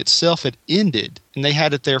cartoon itself had ended, and they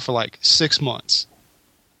had it there for like 6 months.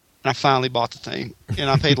 And I finally bought the thing, and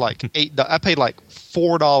I paid like I paid like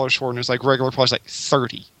 $4 for it, and it was like regular price like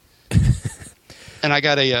 $30. And I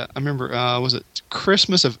got I remember, was it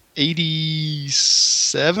Christmas of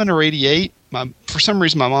 87 or 88? For some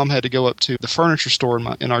reason, my mom had to go up to the furniture store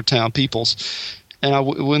in our town, People's. And I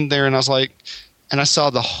went there, and I was like, and I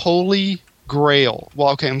saw the Holy Grail. Well,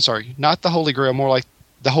 okay, I'm sorry. Not the Holy Grail, more like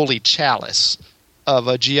the Holy Chalice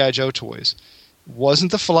of G.I. Joe toys.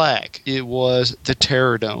 Wasn't the flag. It was the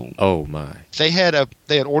Pterodome. Oh, my. They had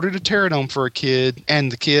ordered a Pterodome for a kid,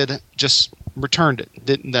 and the kid just returned it.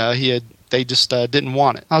 They just didn't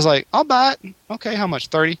want it. I was like, I'll buy it. Okay, how much?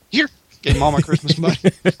 30? Here. Gave him all my Christmas money.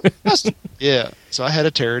 Yeah. So I had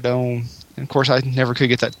a Pterodome. And of course, I never could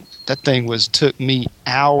get that. That thing took me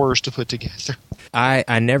hours to put together.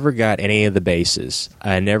 I never got any of the bases.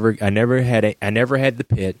 I never had the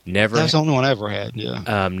pit. Never. That's the only one I ever had.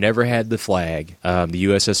 Yeah. Never had the flag, the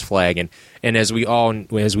USS flag, and as we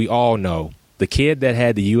all know, the kid that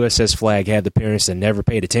had the USS flag had the parents that never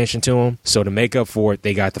paid attention to him. So to make up for it,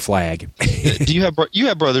 they got the flag. Do you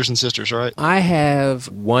have brothers and sisters, right? I have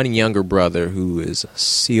one younger brother who is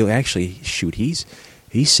actually, shoot, he's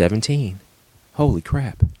 17. Holy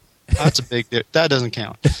crap. That's a big deal. That doesn't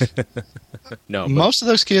count. No. Most of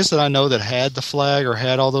those kids that I know that had the flag or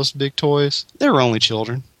had all those big toys, they were only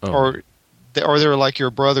children. Oh. Or they were like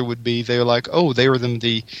your brother would be. They were like, oh, they were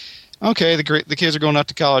the kids are going out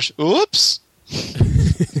to college. Oops.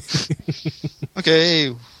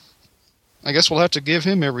 Okay, I guess we'll have to give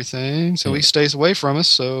him everything so he stays away from us.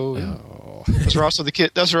 So those are also the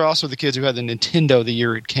kids who had the Nintendo the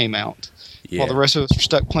year it came out. Yeah. While the rest of us were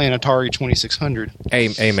stuck playing Atari 2600.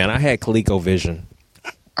 Hey man, I had ColecoVision.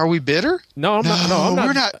 Are we bitter? No, I'm not. No,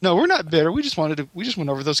 I'm not. No, we're not bitter. We just went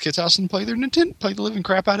over those kids' house and played their Nintendo, played the living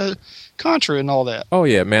crap out of Contra and all that. Oh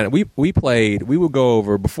yeah, man. We would go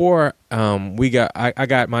over before I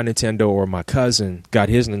got my Nintendo or my cousin got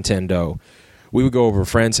his Nintendo. We would go over a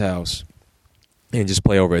friend's house and just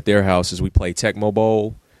play over at their houses. We played Tecmo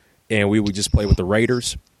Bowl, and we would just play with the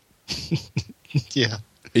Raiders. Yeah.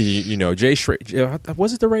 You know,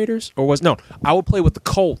 was it the Raiders or I would play with the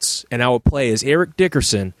Colts, and I would play as Eric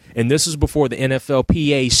Dickerson, and this was before the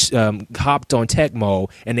NFLPA hopped on Tecmo,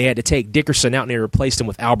 and they had to take Dickerson out and they replaced him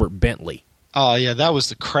with Albert Bentley. Oh yeah, that was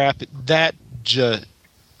the crap. Yeah.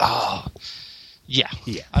 I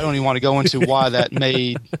don't even want to go into why that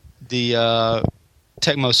made the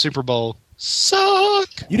Tecmo Super Bowl suck.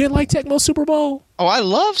 You didn't like Tecmo Super Bowl? Oh, I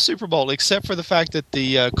love Super Bowl, except for the fact that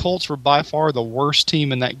the Colts were by far the worst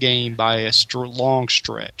team in that game by a long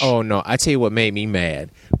stretch. Oh, no. I tell you what made me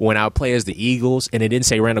mad. When I would play as the Eagles, and it didn't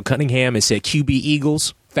say Randall Cunningham, it said QB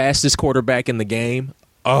Eagles, fastest quarterback in the game.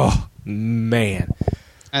 Oh, man.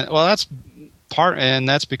 That's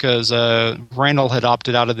because Randall had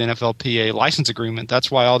opted out of the NFLPA license agreement.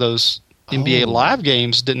 That's why all those NBA Live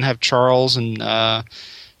games didn't have Charles, and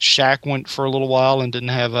Shaq went for a little while and didn't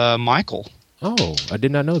have Michael. Oh, I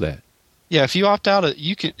did not know that. Yeah, if you opt out,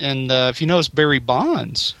 you can. And if you notice, Barry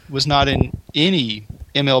Bonds was not in any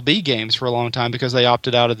MLB games for a long time because they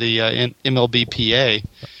opted out of the MLB PA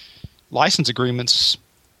license agreements.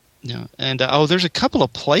 Yeah, and there's a couple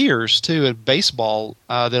of players too in baseball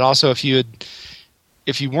that also, if you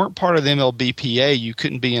weren't part of the MLB PA, you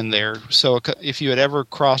couldn't be in there. So if you had ever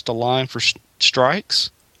crossed a line for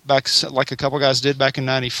strikes, back like a couple guys did back in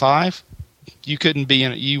 '95, you couldn't be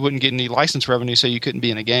in. You wouldn't get any license revenue, so you couldn't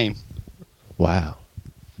be in a game. Wow,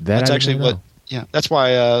 that's actually what. Yeah, that's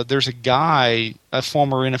why there's a guy, a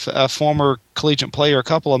former collegiate player. A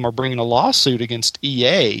couple of them are bringing a lawsuit against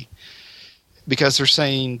EA because they're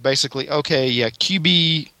saying basically, okay, yeah,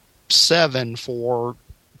 QB7 for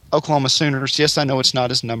Oklahoma Sooners. Yes, I know it's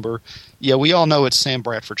not his number. Yeah, we all know it's Sam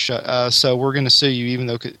Bradford. So we're going to sue you, even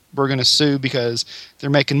though we're going to sue because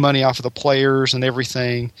they're making money off of the players and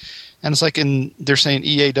everything. And it's like, they're saying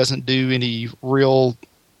EA doesn't do any real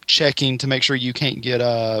checking to make sure you can't get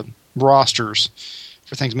rosters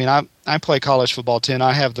for things. I mean, I play college football too, and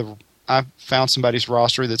I found somebody's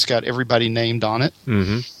roster that's got everybody named on it.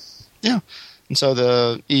 Mm-hmm. Yeah, and so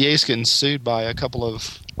the EA's getting sued by a couple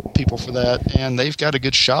of people for that, and they've got a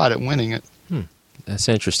good shot at winning it. That's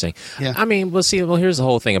interesting. Yeah. I mean, here's the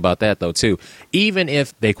whole thing about that though too. Even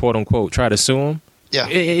if they quote unquote try to sue them, yeah,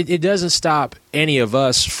 it doesn't stop any of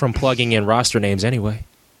us from plugging in roster names anyway.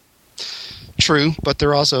 True, but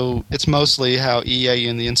they're also, it's mostly how EA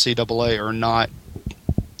and the NCAA are not.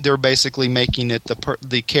 They're basically making it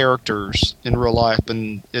the characters in real life,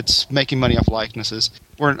 and it's making money off likenesses.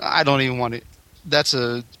 I don't even want to. That's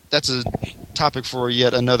a topic for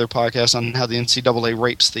yet another podcast on how the NCAA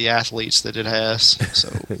rapes the athletes that it has.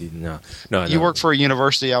 So no. You work for a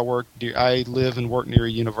university. I live and work near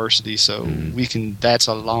a university, so we can. That's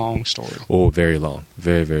a long story. Oh, very long,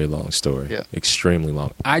 very very long story. Yeah, extremely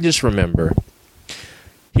long. I just remember.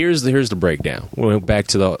 Here's the breakdown. We went back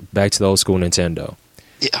to the old school Nintendo.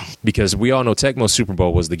 Yeah, because we all know Tecmo Super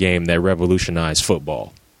Bowl was the game that revolutionized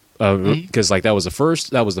football. Because like that was the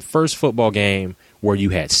first football game where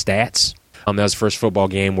you had stats. That was the first football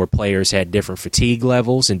game where players had different fatigue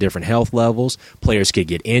levels and different health levels. Players could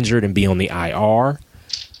get injured and be on the IR.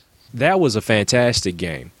 That was a fantastic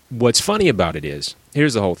game. What's funny about it is,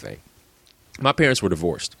 here's the whole thing. My parents were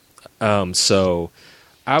divorced, so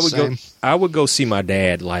I would go see my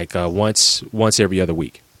dad like once every other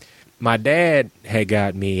week. My dad had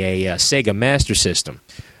got me a Sega Master System.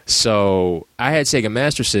 So I had Sega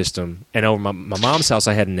Master System, and over my mom's house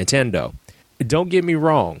I had a Nintendo. Don't get me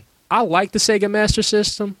wrong. I like the Sega Master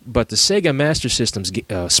System, but the Sega Master System's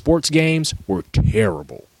sports games were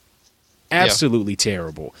terrible. Absolutely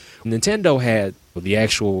terrible. Nintendo had the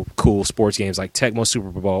actual cool sports games like Tecmo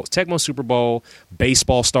Super Bowl,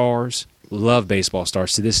 Baseball Stars. Love Baseball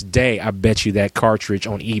Stars. To this day, I bet you that cartridge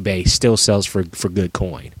on eBay still sells for good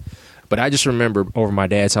coin. But I just remember over my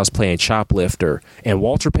dad's house playing Choplifter and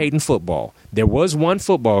Walter Payton football. There was one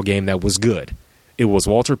football game that was good. It was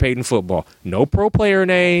Walter Payton football. No pro player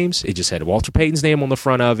names. It just had Walter Payton's name on the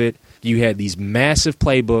front of it. You had these massive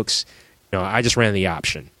playbooks. I just ran the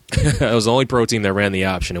option. It was the only pro team that ran the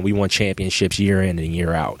option, and we won championships year in and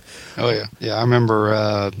year out. Oh, yeah. Yeah, I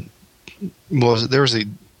remember there was a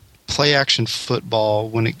play-action football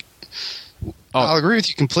when it... I'll agree with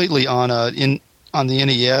you completely on the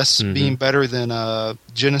NES being better than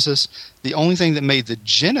Genesis. The only thing that made the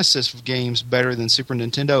Genesis games better than Super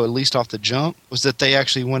Nintendo, at least off the jump, was that they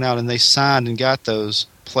actually went out and they signed and got those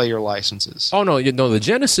player licenses. Oh, no, the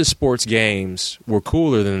Genesis sports games were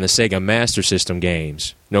cooler than the Sega Master System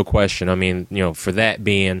games. No question. I mean, for that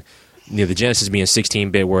being, the Genesis being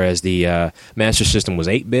 16-bit, whereas the Master System was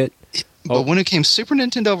 8-bit. But when it came Super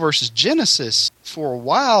Nintendo versus Genesis, for a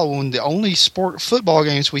while, when the only football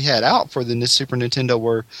games we had out for the Super Nintendo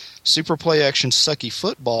were Super Play Action Sucky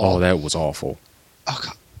Football. Oh, that was awful. Oh,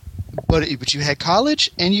 God. But you had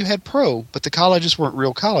college and you had pro, but the colleges weren't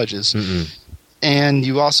real colleges. Mm-mm. And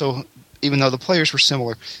you also, even though the players were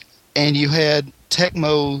similar, and you had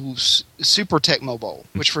Super Tecmo Bowl,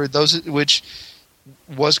 which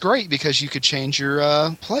was great because you could change your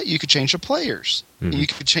you could change the players.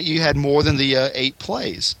 Mm-hmm. You had more than the 8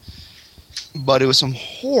 plays, but it was some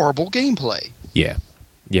horrible gameplay. Yeah,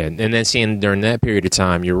 and then seeing during that period of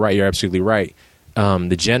time, you're right. You're absolutely right.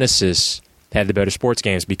 The Genesis had the better sports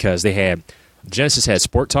games because Genesis had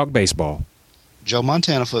Sport Talk Baseball, Joe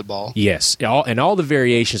Montana football. Yes, all the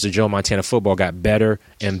variations of Joe Montana football got better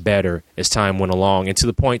and better as time went along, and to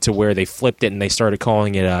the point to where they flipped it and they started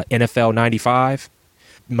calling it NFL 95.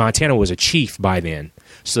 Montana was a chief by then,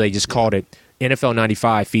 so they just called it NFL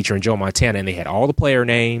 95 featuring Joe Montana, and they had all the player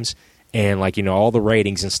names and all the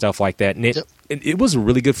ratings and stuff like that. And it was a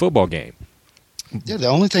really good football game. Yeah, the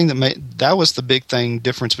only thing that was the big thing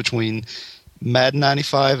difference between Madden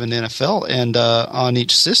 95 and NFL and on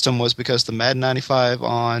each system was because the Madden 95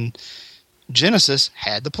 on Genesis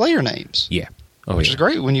had the player names. Yeah. Which is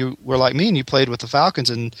great when you were like me and you played with the Falcons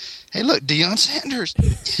and, hey, look, Deion Sanders.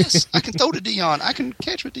 Yes, I can throw to Deion. I can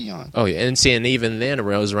catch with Deion. Oh, yeah. And even then, it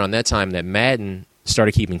was around that time that Madden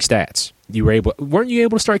started keeping stats. Weren't you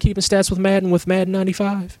able to start keeping stats with Madden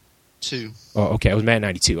 95? 2. Oh, okay. It was Madden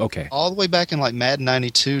 92. Okay. All the way back in like Madden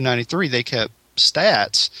 92, 93, they kept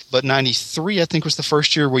stats. But 93, I think, was the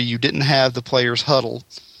first year where you didn't have the players huddle.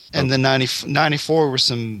 And then 94 was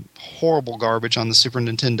some horrible garbage on the Super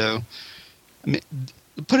Nintendo. I mean,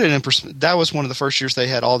 put it in perspective, that was one of the first years they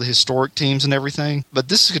had all the historic teams and everything. But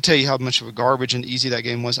this could tell you how much of a garbage and easy that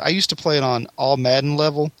game was. I used to play it on all Madden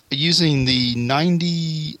level using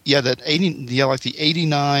the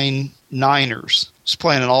 89 Niners. I was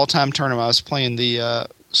playing an all-time tournament. I was playing the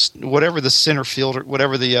whatever the center fielder,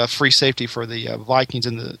 whatever the free safety for the Vikings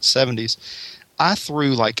in the 70s. I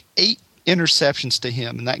threw like 8 interceptions to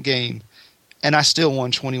him in that game, and I still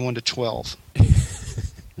won 21-12.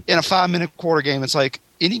 In a 5-minute quarter game, it's like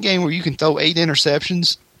any game where you can throw 8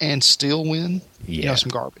 interceptions and still win, some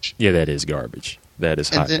garbage. Yeah, that is garbage. That is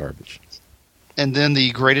hot garbage. And then the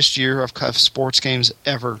greatest year of sports games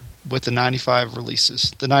ever with the 95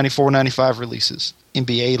 releases, the 94-95 releases.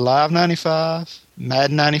 NBA Live 95,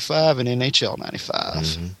 Madden 95, and NHL 95.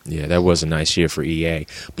 Mm-hmm. Yeah, that was a nice year for EA.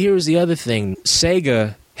 But here's the other thing.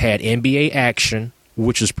 Sega had NBA Action,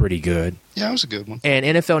 which was pretty good. Yeah, it was a good one. And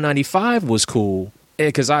NFL 95 was cool.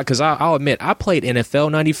 Because I'll admit, I played NFL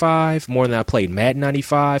 95 more than I played Madden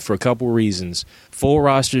 95 for a couple of reasons. Full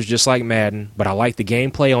rosters just like Madden, but I liked the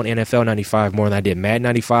gameplay on NFL 95 more than I did Madden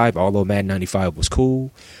 95, although Madden 95 was cool.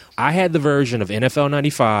 I had the version of NFL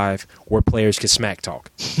 95 where players could smack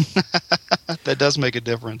talk. That does make a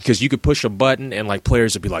difference. Because you could push a button and like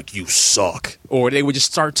players would be like, "You suck," or they would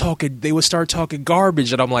just start talking. They would start talking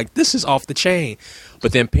garbage, and I'm like, "This is off the chain."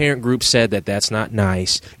 But then parent groups said that that's not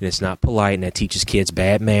nice and it's not polite, and that teaches kids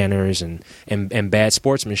bad manners and bad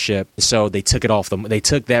sportsmanship. So they took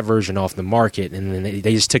that version off the market, and then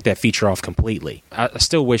they just took that feature off completely. I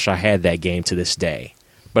still wish I had that game to this day.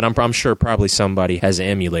 But I'm sure probably somebody has an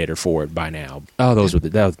emulator for it by now. Oh,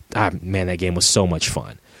 that game was so much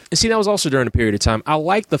fun. And see, that was also during a period of time. I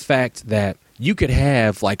like the fact that you could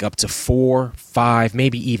have like up to 4, 5,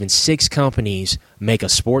 maybe even 6 companies make a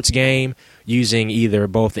sports game using either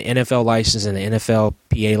both the NFL license and the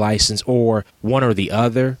NFLPA license, or one or the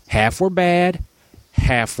other. Half were bad,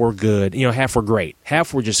 half were good, half were great.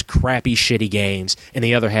 Half were just crappy, shitty games, and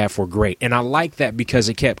the other half were great. And I like that because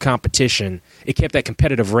it kept competition. It kept that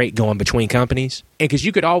competitive rate going between companies. And because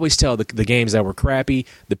you could always tell the games that were crappy,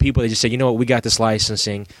 the people that just said, you know what, we got this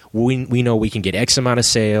licensing. We know we can get X amount of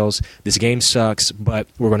sales. This game sucks, but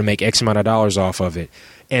we're going to make X amount of dollars off of it.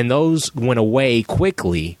 And those went away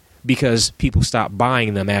quickly because people stopped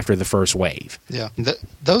buying them after the first wave. Yeah.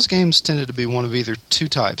 Those games tended to be one of either two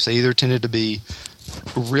types. They either tended to be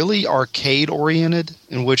really arcade-oriented,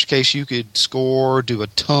 in which case you could score, do a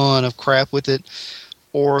ton of crap with it,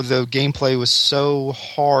 or the gameplay was so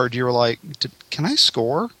hard you were like, can I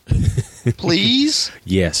score? Please?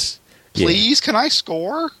 Yes. Please, Can I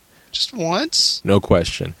score? Just once? No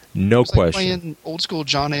question. No question. Like playing old-school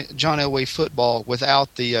John Elway football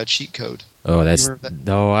without the cheat code. Oh,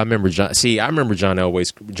 I remember John. See, I remember John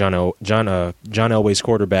Elway's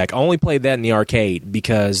quarterback. I only played that in the arcade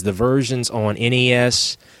because the versions on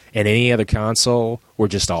NES and any other console were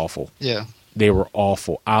just awful. Yeah. They were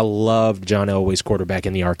awful. I loved John Elway's quarterback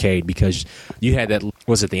in the arcade because you had that,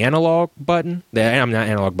 was it the analog button? Not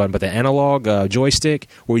analog button, but the analog joystick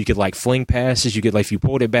where you could like fling passes. You could, like, if you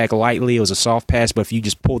pulled it back lightly, it was a soft pass, but if you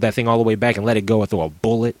just pulled that thing all the way back and let it go, it throw a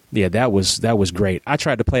bullet. Yeah, that was great. I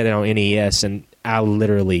tried to play that on NES and I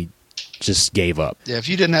literally just gave up. Yeah, if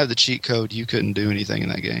you didn't have the cheat code, you couldn't do anything in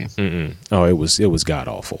that game. Mm-mm. Oh, it was god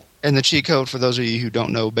awful. And the cheat code, for those of you who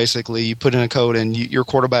don't know, basically you put in a code and your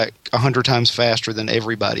quarterback 100 times faster than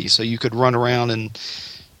everybody. So you could run around and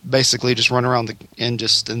basically just run around and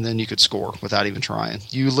then you could score without even trying.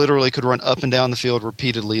 You literally could run up and down the field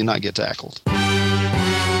repeatedly and not get tackled.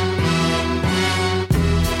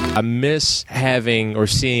 I miss having or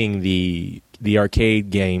seeing the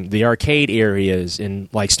arcade areas in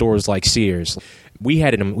like stores like Sears. We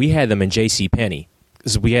had them in JCPenney.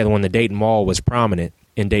 Because we had when the Dayton Mall was prominent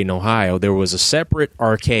in Dayton, Ohio. There was a separate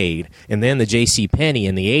arcade, and then the JCPenney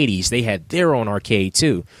in the 80s, they had their own arcade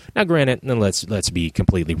too. Now, granted, let's be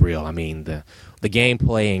completely real. I mean, the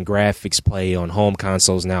gameplay and graphics play on home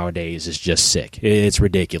consoles nowadays is just sick. It's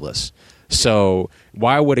ridiculous. So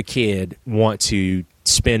why would a kid want to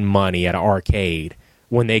spend money at an arcade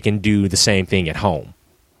when they can do the same thing at home?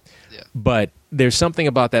 Yeah. But there's something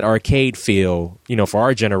about that arcade feel, for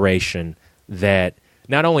our generation that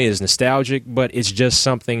not only is nostalgic, but it's just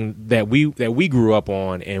something that we grew up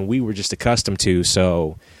on and we were just accustomed to.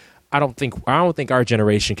 So I don't think our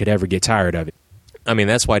generation could ever get tired of it. I mean,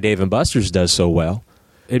 that's why Dave & Buster's does so well.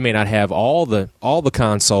 It may not have all the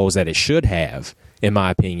consoles that it should have, in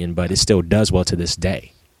my opinion, but it still does well to this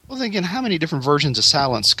day. Well, then again, how many different versions of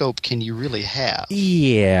Silent Scope can you really have?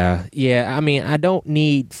 Yeah. I mean, I don't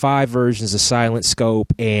need 5 versions of Silent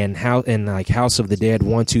Scope and House of the Dead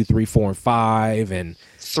 1, 2, 3, 4, and 5, and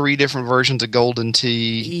 3 different versions of Golden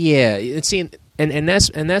Tee. Yeah, and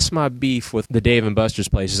that's my beef with the Dave & Buster's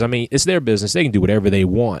places. I mean, it's their business; they can do whatever they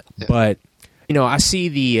want. Yeah. But I see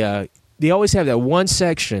they always have that one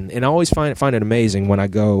section, and I always find it amazing when I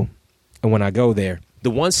go there.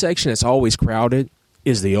 The one section that's always crowded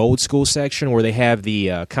is the old school section where they have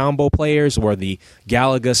the combo players, or the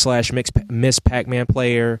Galaga / Miss Pac-Man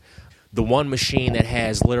player, the one machine that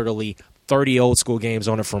has literally 30 old school games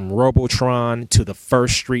on it, from Robotron to the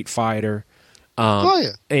first Street Fighter,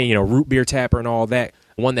 and Root Beer Tapper and all that.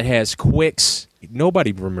 One that has Quicks.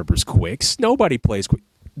 Nobody remembers Quicks. Nobody plays Quicks.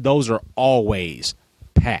 Those are always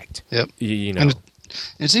packed. Yep. And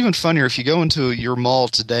it's even funnier if you go into your mall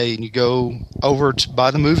today and you go over by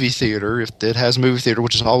the movie theater, if it has a movie theater,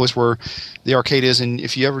 which is always where the arcade is, and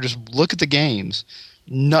if you ever just look at the games,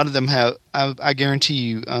 none of them have, I guarantee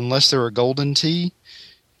you, unless they're a Golden Tee,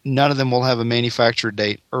 none of them will have a manufacturer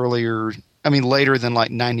date later than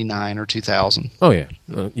like 99 or 2000. Oh, yeah.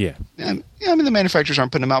 Yeah. I mean, the manufacturers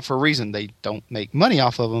aren't putting them out for a reason. They don't make money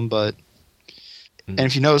off of them, but... And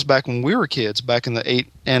if you notice, back when we were kids, back in the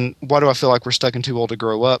and why do I feel like we're stuck in Too Old to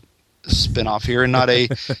Grow Up spinoff here, and not a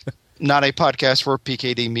podcast for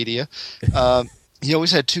PKD Media. You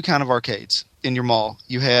always had 2 kind of arcades in your mall.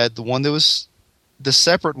 You had the one that was the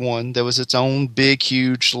separate one that was its own big,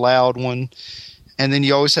 huge, loud one, and then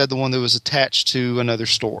you always had the one that was attached to another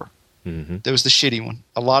store. Mm-hmm. That was the shitty one.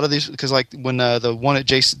 A lot of these, because like when the one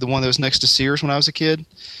that was next to Sears when I was a kid.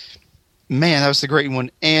 Man, that was the great one.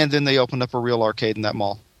 And then they opened up a real arcade in that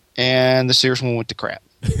mall. And the Sears one went to crap.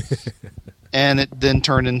 And it then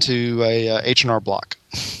turned into a H&R Block.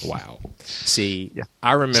 Wow. See, yeah.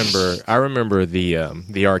 I remember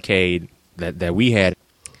the arcade that we had.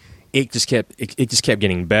 It just kept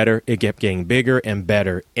getting better. It kept getting bigger and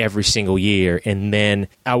better every single year. And then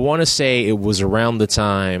I want to say it was around the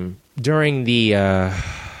time during the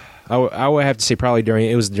I would have to say probably during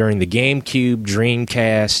the GameCube,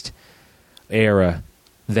 Dreamcast era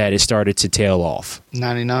that it started to tail off.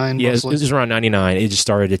 99? Yeah, it was around 99. It just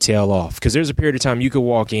started to tail off. Because there's a period of time you could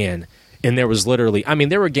walk in, and there was literally... I mean,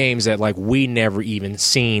 there were games that like we never even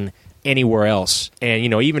seen anywhere else. And,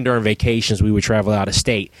 even during vacations, we would travel out of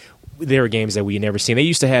state. There were games that we had never seen. They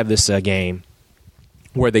used to have this game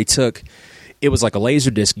where they took... It was like a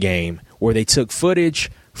Laserdisc game where they took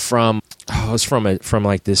footage from... it was from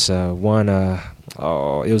like this one...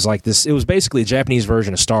 it was basically a Japanese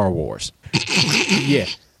version of Star Wars. Yeah,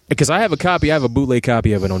 because I have a bootleg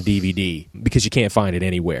copy of it on DVD because you can't find it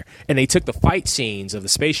anywhere. And they took the fight scenes of the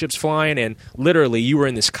spaceships flying, and literally you were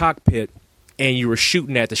in this cockpit and you were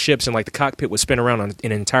shooting at the ships, and like the cockpit would spin around on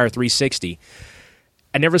an entire 360.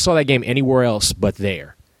 I never saw that game anywhere else but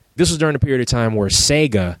there. This was during a period of time where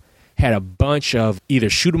Sega had a bunch of either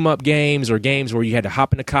shoot-'em-up games or games where you had to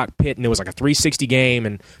hop in the cockpit, and it was like a 360 game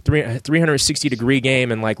and 360-degree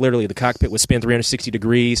game, and like literally the cockpit would spin 360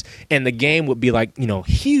 degrees, and the game would be like,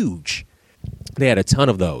 huge. They had a ton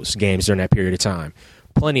of those games during that period of time.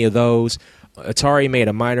 Plenty of those. Atari made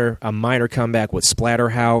a minor comeback with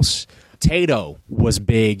Splatterhouse. Taito was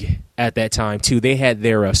big at that time, too. They had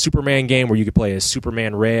their Superman game where you could play as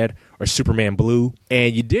Superman Red or Superman Blue,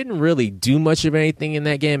 and you didn't really do much of anything in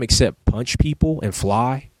that game except punch people and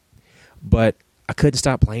fly, but I couldn't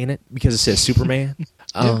stop playing it because it said Superman.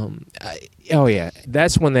 That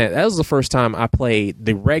was the first time I played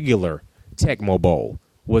the regular Tecmo Bowl.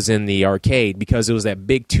 Was in the arcade because it was that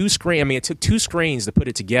big 2-screen. I mean, it took 2 screens to put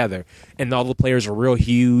it together, and all the players were real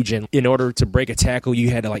huge. And in order to break a tackle,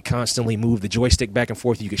 you had to like constantly move the joystick back and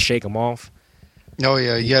forth. You could shake them off. Oh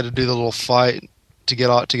yeah, you had to do the little fight to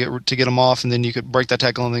get them off, and then you could break that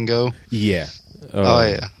tackle and then go. Yeah.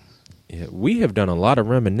 Yeah. We have done a lot of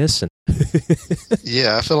reminiscing.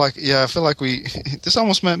 I feel like we. This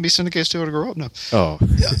almost might be syndicated to grow up now. Oh,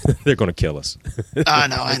 yeah. They're going to kill us. I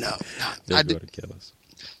know. They're going to kill us.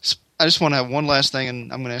 I just want to have one last thing,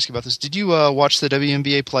 and I'm going to ask you about this. Did you watch the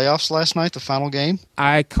WNBA playoffs last night, the final game?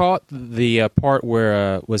 I caught the part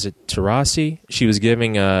where, was it Taurasi? She was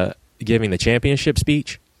giving giving the championship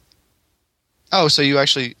speech. Oh, so you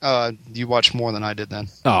actually you watched more than I did then?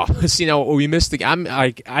 Oh, see, we missed the.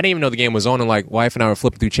 I didn't even know the game was on, and like wife and I were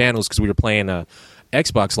flipping through channels because we were playing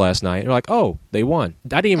Xbox last night. And we're like, oh, they won.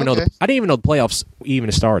 I didn't even know the playoffs even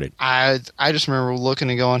started. I just remember looking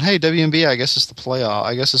and going, hey, WNBA, I guess it's the playoff.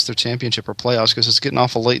 I guess it's their championship or playoffs because it's getting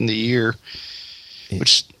awful late in the year.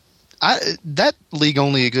 Which that league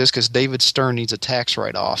only exists because David Stern needs a tax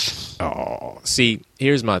write-off. Oh, see,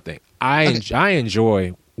 here's my thing. I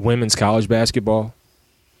enjoy women's college basketball.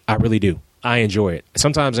 I really do. I enjoy it.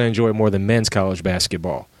 Sometimes I enjoy it more than men's college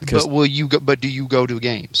basketball. But do you go to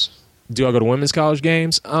games? Do I go to women's college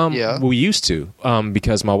games? Yeah. We used to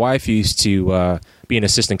because my wife used to be an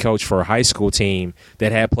assistant coach for a high school team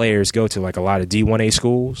that had players go to like a lot of D1A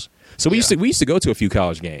schools. So we used to go to a few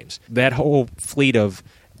college games. That whole fleet of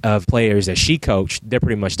players that she coached, they're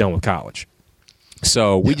pretty much done with college.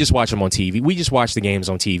 So we just watch them on TV. We just watch the games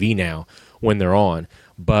on TV now when they're on.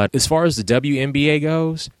 But as far as the WNBA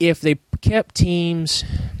goes, if they kept teams...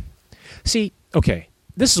 See, okay,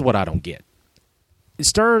 this is what I don't get.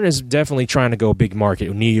 Stern is definitely trying to go big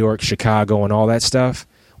market, New York, Chicago, and all that stuff.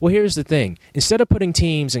 Well, here's the thing. Instead of putting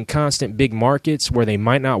teams in constant big markets where they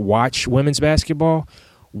might not watch women's basketball,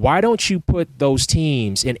 why don't you put those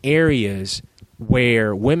teams in areas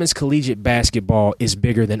where women's collegiate basketball is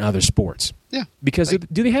bigger than other sports? Yeah. Because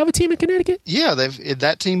do they have a team in Connecticut? Yeah,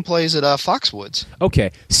 that team plays at Foxwoods. Okay.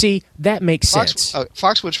 See, that makes sense.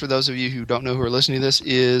 Foxwoods, for those of you who don't know who are listening to this,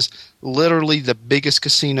 is literally the biggest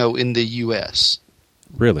casino in the U.S.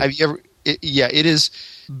 Really? Have you ever? It is.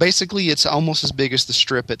 Basically, it's almost as big as the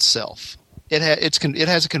Strip itself. It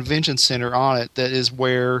has a convention center on it that is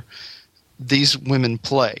where these women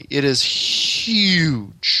play. It is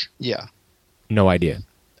huge. Yeah. No idea.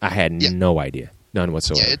 I had no idea. None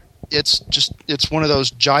whatsoever. Yeah, it's one of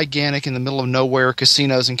those gigantic in the middle of nowhere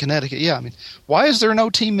casinos in Connecticut. Yeah, I mean, why is there no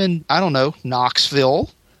team in, I don't know, Knoxville?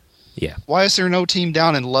 Yeah. Why is there no team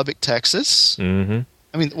down in Lubbock, Texas? Mm-hmm.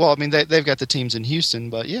 They've got the teams in Houston,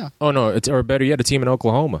 but yeah. Oh no, or better yet, a team in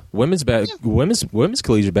Oklahoma. Women's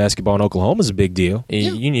collegiate basketball in Oklahoma is a big deal.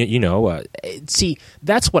 Yeah. See,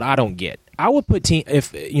 that's what I don't get. I would put teams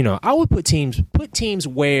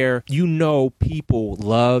where people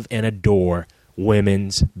love and adore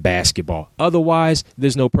women's basketball. Otherwise,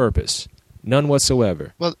 there's no purpose. None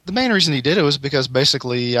whatsoever. Well, the main reason he did it was because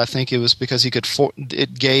basically I think it was because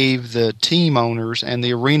it gave the team owners and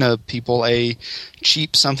the arena people a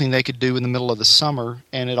cheap something they could do in the middle of the summer,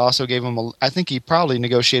 and it also gave them I think he probably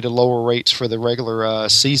negotiated lower rates for the regular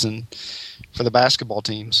season for the basketball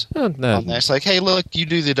teams. No. It's like, hey, look, you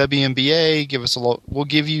do the WNBA, we'll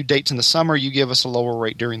give you dates in the summer, you give us a lower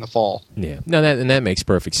rate during the fall. Yeah, no, that makes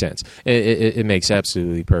perfect sense. It makes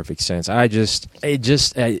absolutely perfect sense.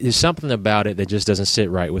 There's something about it that just doesn't sit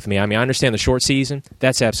right with me. I mean, I understand the short season.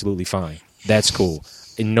 That's absolutely fine. That's cool.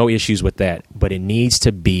 And no issues with that. But it needs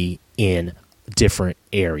to be in different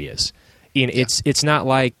areas. It's not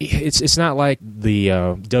like the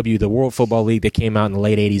World Football League that came out in the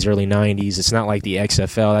late 80s, early 90s. It's not like the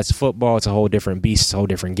XFL. That's football. It's a whole different beast. It's a whole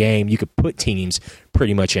different game. You could put teams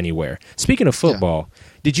pretty much anywhere. Speaking of football,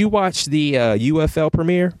 did you watch the UFL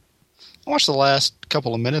premiere? I watched the last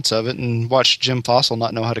couple of minutes of it and watched Jim Fossil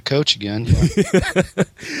not know how to coach again.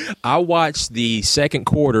 I watched the second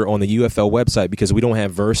quarter on the UFL website because we don't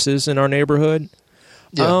have verses in our neighborhood.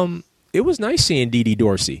 Yeah. It was nice seeing Dee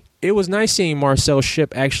Dorsey. It was nice seeing Marcel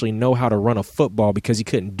Shipp actually know how to run a football because he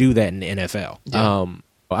couldn't do that in the NFL. Yeah.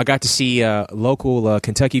 I got to see local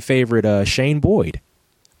Kentucky favorite Shane Boyd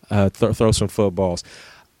throw some footballs.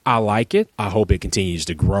 I like it. I hope it continues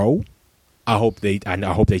to grow. I hope they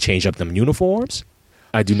change up them uniforms.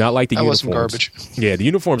 I do not like the uniforms. That was some garbage. Yeah, the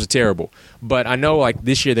uniforms are terrible. But I know like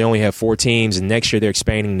this year they only have 4 teams, and next year they're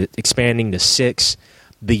expanding to 6.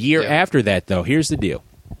 The year after that, though, here's the deal.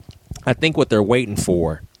 I think what they're waiting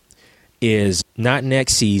for is not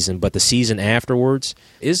next season, but the season afterwards.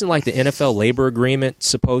 Isn't like the NFL labor agreement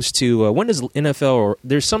supposed to? When does NFL? Or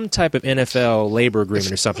there's some type of NFL labor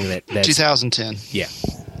agreement or something that's 2010. Yeah,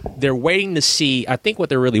 they're waiting to see. I think what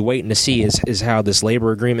they're really waiting to see is how this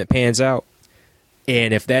labor agreement pans out.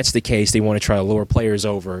 And if that's the case, they want to try to lure players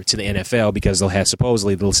over to the NFL because they'll have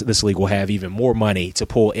supposedly this league will have even more money to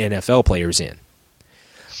pull NFL players in.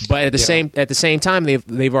 But at the same time,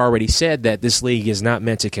 they've already said that this league is not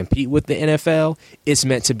meant to compete with the NFL. It's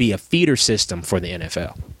meant to be a feeder system for the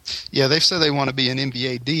NFL. Yeah, they've said they want to be an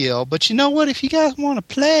NBA DL. But you know what? If you guys want to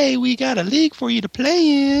play, we got a league for you to play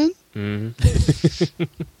in. Mm-hmm.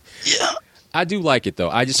 Yeah. I do like it, though.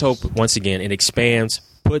 I just hope, once again, it expands,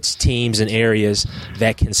 puts teams in areas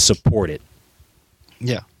that can support it.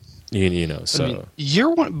 Yeah. You know, so. I mean,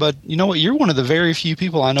 you're one, but you know what? You're one of the very few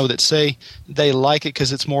people I know that say they like it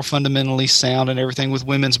because it's more fundamentally sound and everything with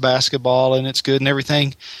women's basketball and it's good and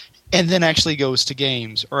everything, and then actually goes to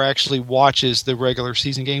games or actually watches the regular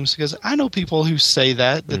season games. Because I know people who say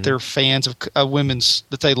that they're fans of women's,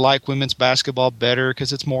 that they like women's basketball better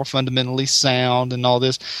because it's more fundamentally sound and all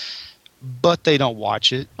this, but they don't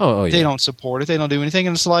watch it. Oh yeah. They don't support it. They don't do anything,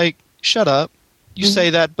 and it's like, shut up. You say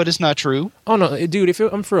that, but it's not true. Oh no, dude!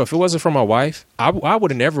 I'm for real. If it wasn't for my wife, I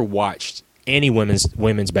would have never watched any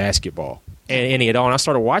women's basketball and any at all. And I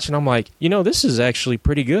started watching. I'm like, this is actually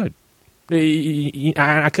pretty good.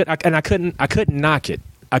 I couldn't knock it.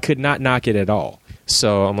 I could not knock it at all.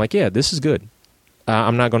 So I'm like, yeah, this is good.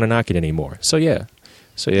 I'm not going to knock it anymore. So yeah,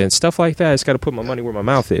 and stuff like that. It's got to put my money where my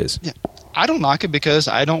mouth is. Yeah, I don't knock it because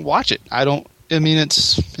I don't watch it. I mean,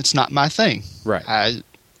 it's not my thing. Right.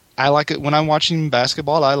 I like it when I'm watching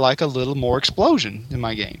basketball. I like a little more explosion in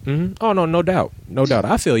my game. Mm-hmm. Oh no doubt.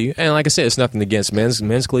 I feel you. And like I said, it's nothing against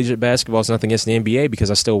men's collegiate basketball. It's nothing against the NBA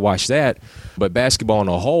because I still watch that. But basketball on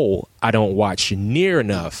a whole, I don't watch near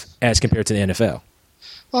enough as compared to the NFL.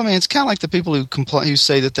 Well, I mean, it's kind of like the people who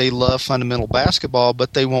say that they love fundamental basketball,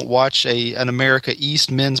 but they won't watch an America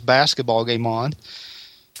East men's basketball game on.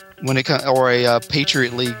 Or a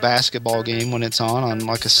Patriot League basketball game when it's on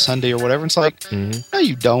like a Sunday or whatever. It's like, no,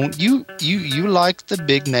 you don't. You like the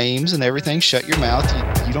big names and everything. Shut your mouth.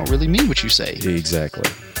 You don't really mean what you say. Exactly.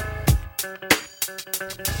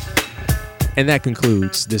 And that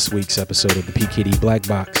concludes this week's episode of the PKD Black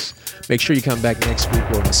Box. Make sure you come back next week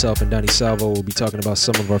where myself and Donnie Salvo will be talking about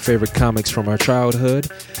some of our favorite comics from our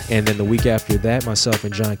childhood. And then the week after that, myself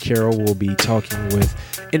and Jon Carroll will be talking with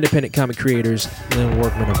independent comic creators Lynn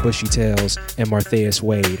Workman of Bushy Tales and Martheus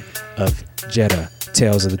Wade of Jeddah,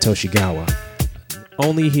 Tales of the Toshigawa.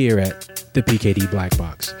 Only here at the PKD Black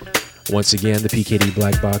Box. Once again, the PKD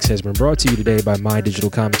Black Box has been brought to you today by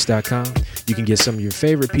MyDigitalComics.com. You can get some of your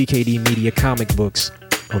favorite PKD media comic books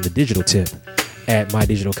on the digital tip at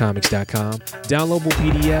MyDigitalComics.com. Downloadable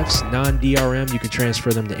PDFs, non-DRM, you can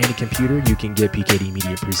transfer them to any computer. You can get PKD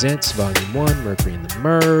Media Presents, Volume 1, Mercury and the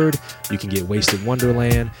Murd. You can get Wasted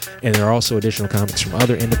Wonderland. And there are also additional comics from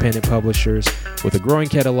other independent publishers with a growing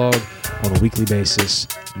catalog on a weekly basis.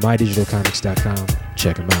 MyDigitalComics.com.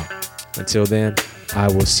 Check them out. Until then, I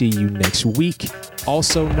will see you next week.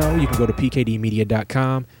 Also know you can go to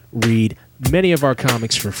pkdmedia.com, read many of our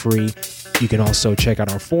comics for free. You can also check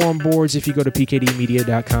out our forum boards if you go to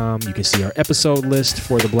pkdmedia.com. You can see our episode list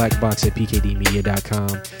for the Black Box at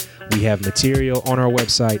pkdmedia.com. We have material on our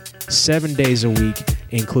website 7 days a week,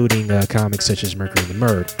 including comics such as Mercury and the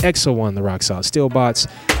Murd, Exo 1, the Rock Solid Steel Bots,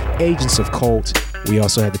 Agents of Cult. We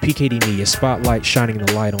also have the PKD Media Spotlight, shining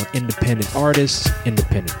the light on independent artists,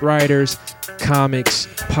 independent writers, comics,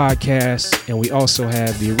 podcasts, and we also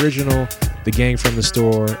have the original The Gang from the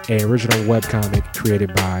Store, an original webcomic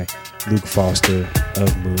created by Luke Foster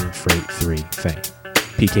of Moon Freight 3 fame.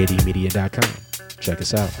 pkdmedia.com. Check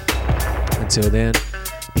us out. Until then,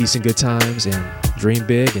 peace and good times, and dream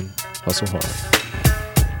big and hustle hard.